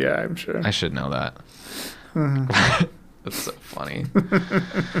 Yeah, I'm sure. I should know that. Mm-hmm. That's so funny.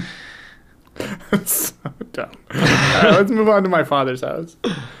 So dumb. All right, let's move on to My Father's House.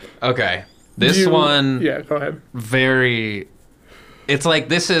 Okay. This one, Yeah, go ahead. very... It's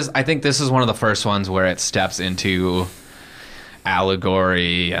like, I think this is one of the first ones where it steps into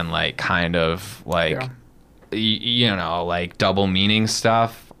allegory and like kind of like, Yeah. you know, like double meaning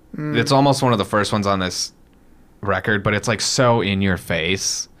stuff. It's almost one of the first ones on this record, but it's like so in your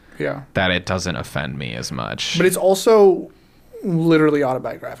face Yeah. that it doesn't offend me as much. But it's also literally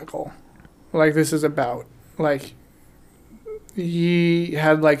autobiographical. Like, this is about, like, he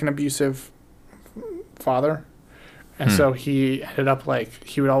had, like, an abusive father. And so he ended up, like,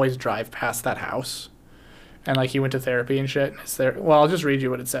 he would always drive past that house. And, like, he went to therapy and shit. And it's there. Well, I'll just read you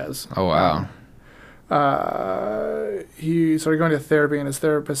what it says. Oh, wow. He started going to therapy, and his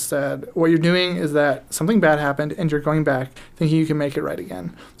therapist said, what you're doing is that something bad happened, and you're going back thinking you can make it right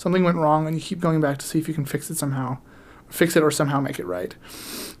again. Something went wrong, and you keep going back to see if you can fix it or somehow make it right.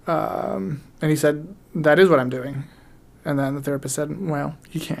 And he said, that is what I'm doing. And then the therapist said, well,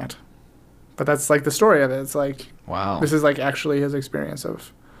 you can't. But that's like the story of it. It's like, Wow. this is like actually his experience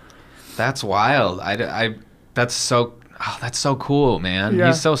of, That's wild. That's so cool, man. Yeah.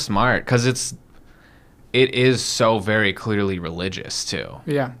 He's so smart because it is so very clearly religious too.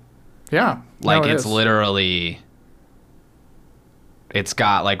 yeah. Yeah. Like, No, it it's is. literally, it's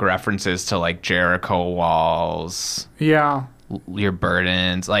got like references to like Jericho walls, Yeah. your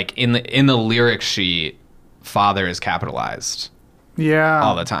burdens. Like in the lyric sheet, father is capitalized Yeah.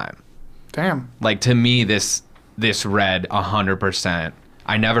 all the time. Damn. Like, to me, this read 100%.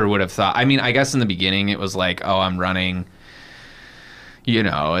 I never would have thought. I mean, I guess in the beginning it was like, oh, I'm running. You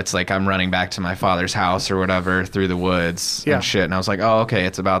know, it's like I'm running back to my father's house or whatever through the woods Yeah. and shit. And I was like, oh, okay,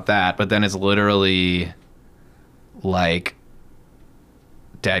 it's about that. But then it's literally like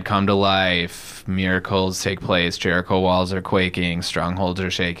dead come to life, miracles take place, Jericho walls are quaking, strongholds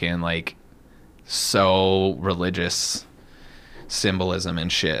are shaking. Like, so religious symbolism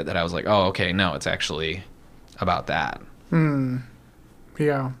and shit that I was like, oh, okay, no, it's actually about that.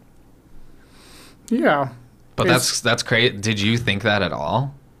 Yeah. Yeah. But It's- that's crazy. Did you think that at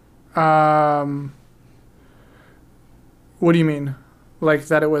all? What do you mean? Like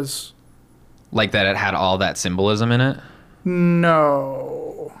that it was? Like that it had all that symbolism in it?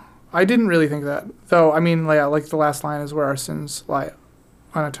 No, I didn't really think that. Though, I mean, like the last line is where our sins lie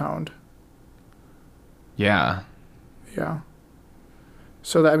unatoned. Yeah. Yeah.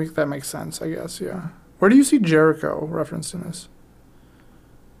 So that makes sense, I guess. Yeah. Where do you see Jericho referenced in this?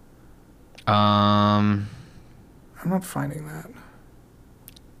 I'm not finding that.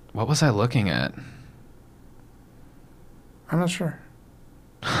 What was I looking at? I'm not sure.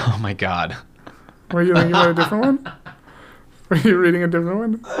 Oh my god. Were you thinking about a different one? Were you reading a different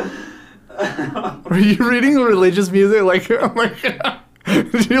one? Were you reading religious music? Like, oh my god.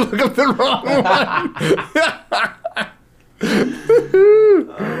 Did you look up the wrong one?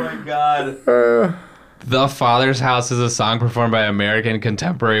 Oh my god. The Father's House is a song performed by American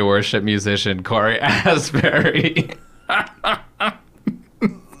contemporary worship musician Corey Asbury.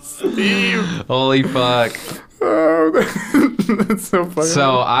 Steve. Holy fuck. Oh, that's so funny.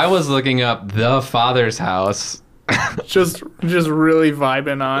 So I was looking up The Father's House. just really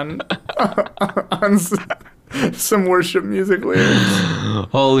vibing on some worship music lyrics.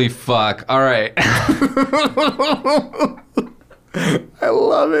 Holy fuck. All right. I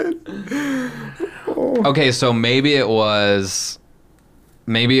love it. Oh. Okay, so maybe it was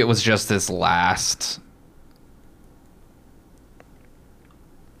just this last.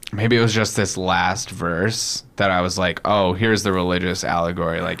 Maybe it was just this last verse that I was like, oh, here's the religious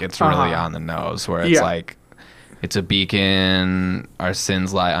allegory. Like, it's really on the nose, where it's like, it's a beacon, our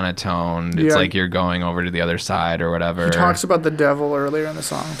sins lie unatoned. It's like you're going over to the other side or whatever. He talks about the devil earlier in the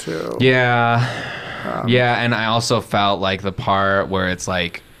song, too. Yeah. Yeah, and I also felt like the part where it's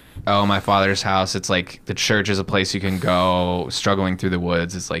like, oh, my Father's house, it's like the church is a place you can go, struggling through the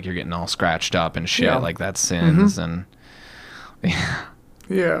woods. It's like you're getting all scratched up and shit. Yeah. Like, that's sins. And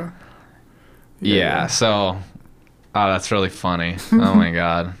Yeah. So, that's really funny. Oh my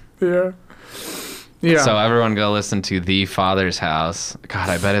God. Yeah. So everyone go listen to The Father's House. God,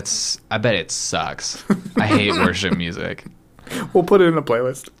 I bet it sucks. I hate worship music. We'll put it in a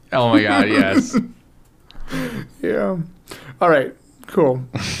playlist. Oh my God, yes. Yeah. All right. Cool.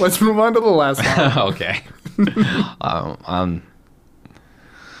 Let's move on to the last one. Okay.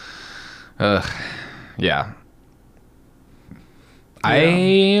 Yeah. Do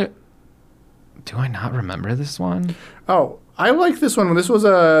I not remember this one? Oh, I like this one. This was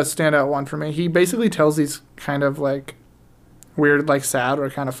a standout one for me. He basically tells these kind of like weird, like sad or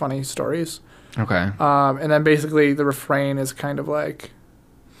kind of funny stories. Okay. And then basically the refrain is kind of like,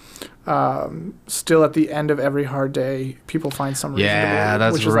 still at the end of every hard day, people find some reason to Yeah, believe,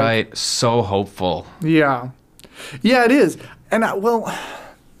 that's which is right. like, So hopeful. yeah. Yeah, it is. And it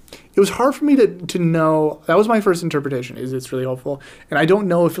was hard for me to know. That was my first interpretation, is it's really hopeful. And I don't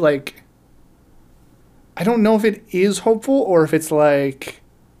know if it is hopeful or if it's like,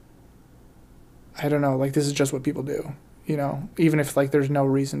 I don't know, like this is just what people do, you know, even if like there's no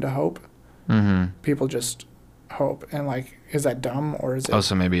reason to hope, people just hope. And like, is that dumb or is it? Oh,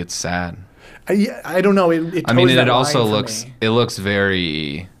 so maybe it's sad. I don't know. It I mean, toes that it also line for me. looks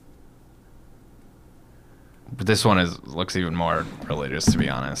very. But this one looks even more religious, to be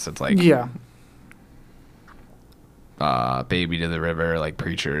honest. It's like Yeah. Baby to the river, like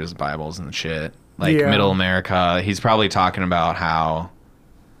preachers, Bibles and shit. Like Yeah. middle America. He's probably talking about how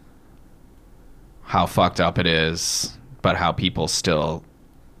fucked up it is, but how people still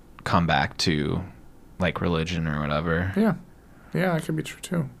come back to like religion or whatever. Yeah. Yeah, that could be true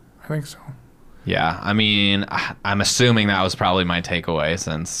too. I think so. Yeah, I mean, I'm assuming that was probably my takeaway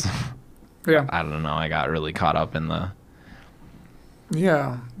since Yeah. I don't know, I got really caught up in the.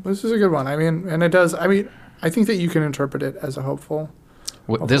 Yeah. This is a good one. I mean, and it does. I mean, I think that you can interpret it as a hopeful.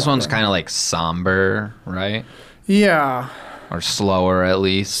 This one's thing. kind of like somber, right? Yeah. Or slower at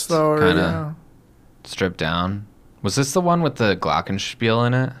least. Slower. Kind of Yeah. stripped down. Was this the one with the glockenspiel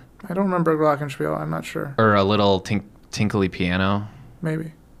in it? I don't remember Glockenspiel. I'm not sure. Or a little tinkly piano?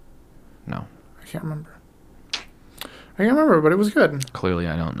 Maybe. No. I can't remember. But it was good. Clearly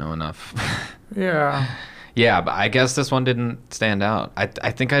I don't know enough. Yeah. Yeah, but I guess this one didn't stand out. I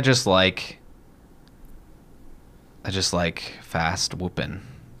think I just like fast whooping.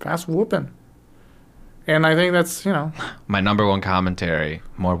 Fast whooping. And I think that's, you know, My number one commentary,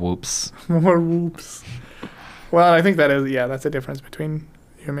 more whoops. more whoops. Well, I think that's a difference between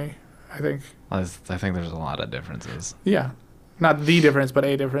you and me. I think. I think there's a lot of differences. Yeah. Not the difference, but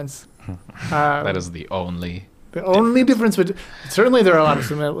a difference. That is the only. The only difference, certainly there are a lot of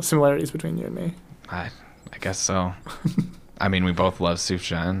similarities between you and me. I guess so. I mean, we both love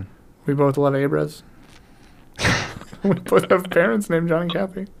Sufjan. We both love Abras. We both have parents named John and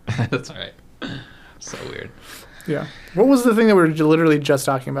Kathy. That's right. So weird. Yeah. What was the thing that we were literally just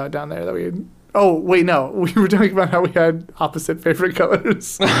talking about down there that we had? Oh, wait, no. We were talking about how we had opposite favorite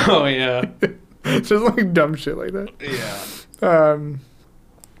colors. Oh, yeah. Just like dumb shit like that. Yeah.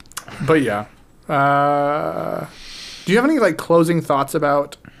 But yeah. Do you have any like closing thoughts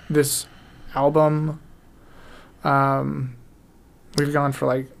about this album? We've gone for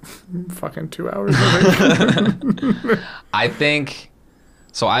like fucking 2 hours. I think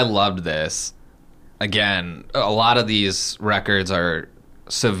so. I loved this. Again, a lot of these records are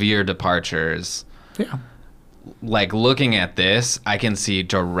severe departures. Yeah. Like looking at this, I can see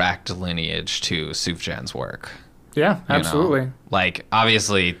direct lineage to Sufjan's work. Yeah, you know? absolutely. Like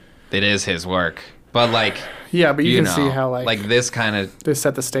obviously it is his work, but like Yeah, but you can know, see how like this kind of they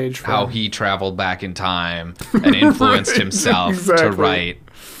set the stage for how he traveled back in time and influenced himself to Exactly. write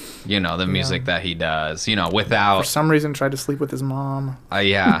the music that he does, For without, some reason, tried to sleep with his mom.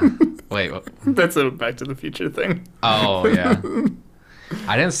 yeah. Wait, That's a Back to the Future thing. oh, yeah.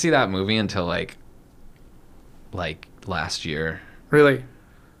 I didn't see that movie until like last year. Really?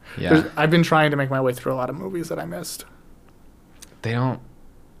 Yeah. I've been trying to make my way through a lot of movies that I missed. They don't,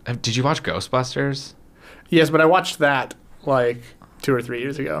 did you watch Ghostbusters? Yes, but I watched that like 2 or 3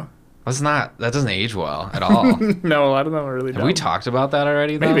 years ago. That doesn't age well at all. No, a lot of them are really Have dumb. we talked about that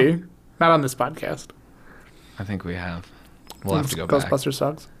already, though? Maybe. Not on this podcast. I think we have. We'll have to go back. Ghostbusters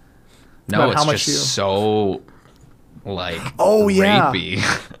sucks. No, About it's how much just so, like, Oh, yeah.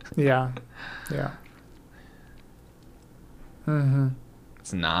 rapey. Yeah. Yeah. Mm-hmm.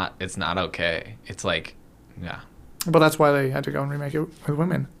 It's not okay. It's like, yeah, But that's why they had to go and remake it with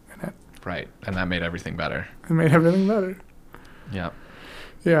women in it. right. And that made everything better. It made everything better. Yeah.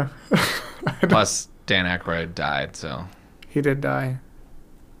 Yeah. Plus, Dan Aykroyd died, so. He did die.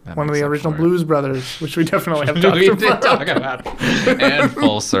 that One of makes the up original for it. Blues Brothers, which we definitely have talked We about. did talk about it. And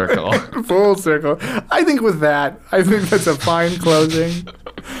full circle. Full circle. I think with that, I think that's a fine closing.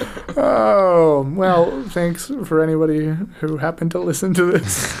 Oh, well, thanks for anybody who happened to listen to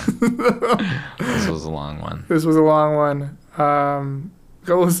this. This was a long one. This was a long one.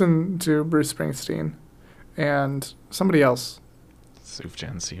 Go listen to Bruce Springsteen and somebody else,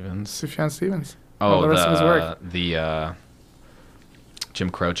 Sufjan Stevens. Sufjan Stevens. Oh, the rest of his work. the Jim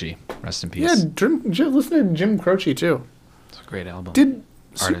Croce. Rest in peace. Yeah, listen to Jim Croce too. It's a great album. Did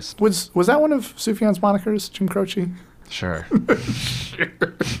Artist. Was that one of Sufjan's monikers, Jim Croce? Sure.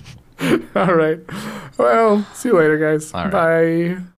 All right. Well, see you later, guys. All right. Bye.